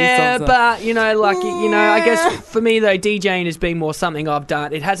 Yeah, but I guess for me though, DJing has been more something I've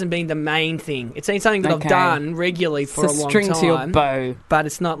done. It hasn't been the main thing. It's been something that I've done regularly for a long string time. To your bow, but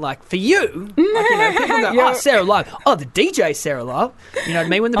it's not like for you. Like, people go, Sarah Love. Oh, the DJ Sarah Love. You know what I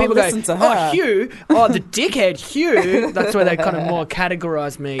mean? When the people go, Hugh. Oh, the dickhead Hugh. That's where they kind of more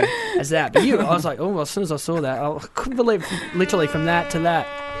categorise me as that. But I was like, as soon as I saw that, I couldn't believe. Literally from that to that.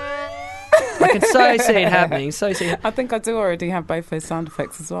 I can so see it happening. I think I do already have both those sound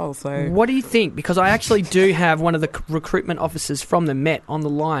effects as well. So, what do you think? Because I actually do have one of the recruitment officers from the Met on the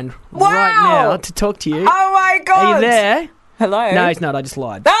line right now to talk to you. Oh my God! Are you there? Hello? No, he's not. I just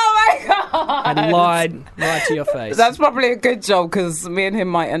lied. Oh my God! I lied right to your face. That's probably a good job because me and him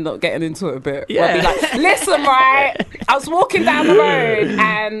might end up getting into it a bit. Yeah. We'll be like, listen, right? I was walking down the road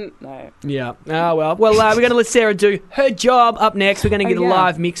and... No. Yeah. Oh, well. Well, we're going to let Sarah do her job up next. We're going to get a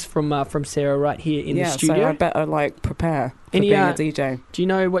live mix from Sarah right here in the studio. So I better, prepare for being a DJ. Do you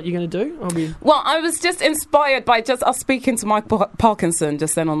know what you're going to do? Well, I was just inspired by I was speaking to Mike Parkinson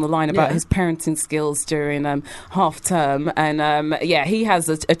just then on the line about his parenting skills during half term. And, he has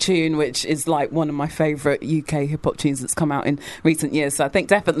a tune which is like one of my favourite UK hip-hop tunes that's come out in recent years. So I think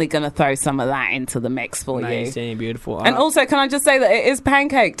definitely going to throw some of that into the mix for you. Amazing, beautiful. And also, can I just say that it is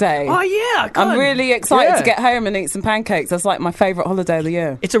Pancake Day? Oh, yeah. I'm really excited to get home and eat some pancakes. That's like my favourite holiday of the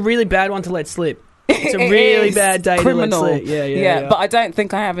year. It's a really bad one to let slip. It's a really bad day criminal. to let slip. Yeah. But I don't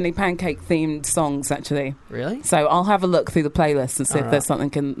think I have any pancake-themed songs, actually. Really? So I'll have a look through the playlist and see if there's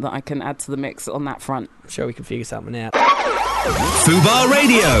something that I can add to the mix on that front. I'm sure we can figure something out. Fubar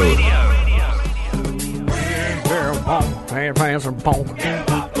Radio.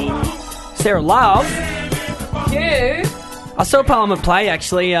 Sarah Love. You. I saw Parliament play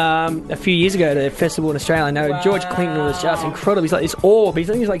actually a few years ago at a festival in Australia. I know George Clinton was just incredible. He's like this orb. I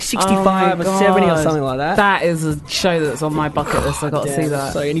think he's like 65 or 70 or something like that. That is a show that's on my bucket list. I got to see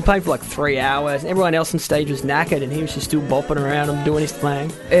that. So, and he played for like 3 hours. Everyone else on stage was knackered, and he was just still bopping around and doing his thing.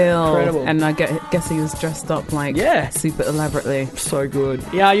 Incredible. And I guess he was dressed up like super elaborately. So good.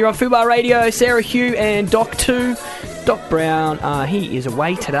 Yeah, you're on Fubar Radio. Sarah Hugh and Doc 2. Doc Brown, he is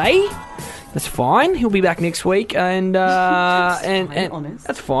away today. That's fine. He'll be back next week, and honest.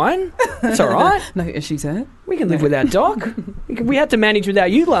 That's fine. That's all right. No issues there. We can live without Doc. We had to manage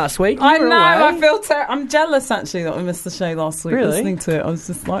without you last week. I know. I feel I'm jealous actually that we missed the show last week. Really? Listening to it, I was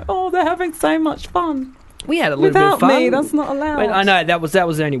just like, oh, they're having so much fun. We had a little without bit of fun. me, that's not allowed. But I know that was the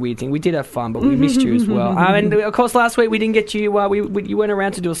only weird thing. We did have fun, but we missed you as well. And of course, last week we didn't get you. You went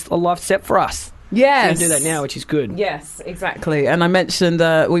around to do a live set for us. Yes. So you do that now, which is good. Yes, exactly. And I mentioned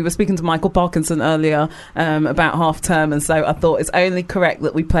we were speaking to Michael Parkinson earlier about half term, and so I thought it's only correct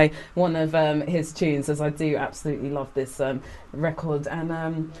that we play one of his tunes, as I do absolutely love this record.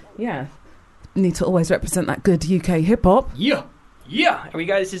 And need to always represent that good UK hip hop. Yeah. Here we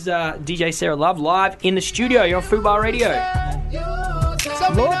go. This is DJ Sarah Love live in the studio. You're on Fubar Radio.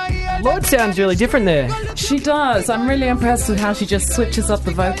 Lord sounds really different there. She does. I'm really impressed with how she just switches up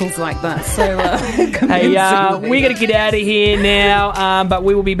the vocals like that. So, hey, we're going to get out of here now, but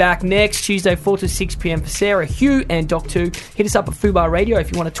we will be back next Tuesday, 4 to 6 p.m. for Sarah Hugh and Doc 2. Hit us up at Fubar Radio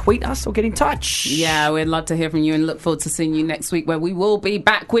if you want to tweet us or get in touch. Yeah, we'd love to hear from you and look forward to seeing you next week, where we will be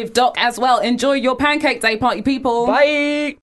back with Doc as well. Enjoy your Pancake Day, party people. Bye.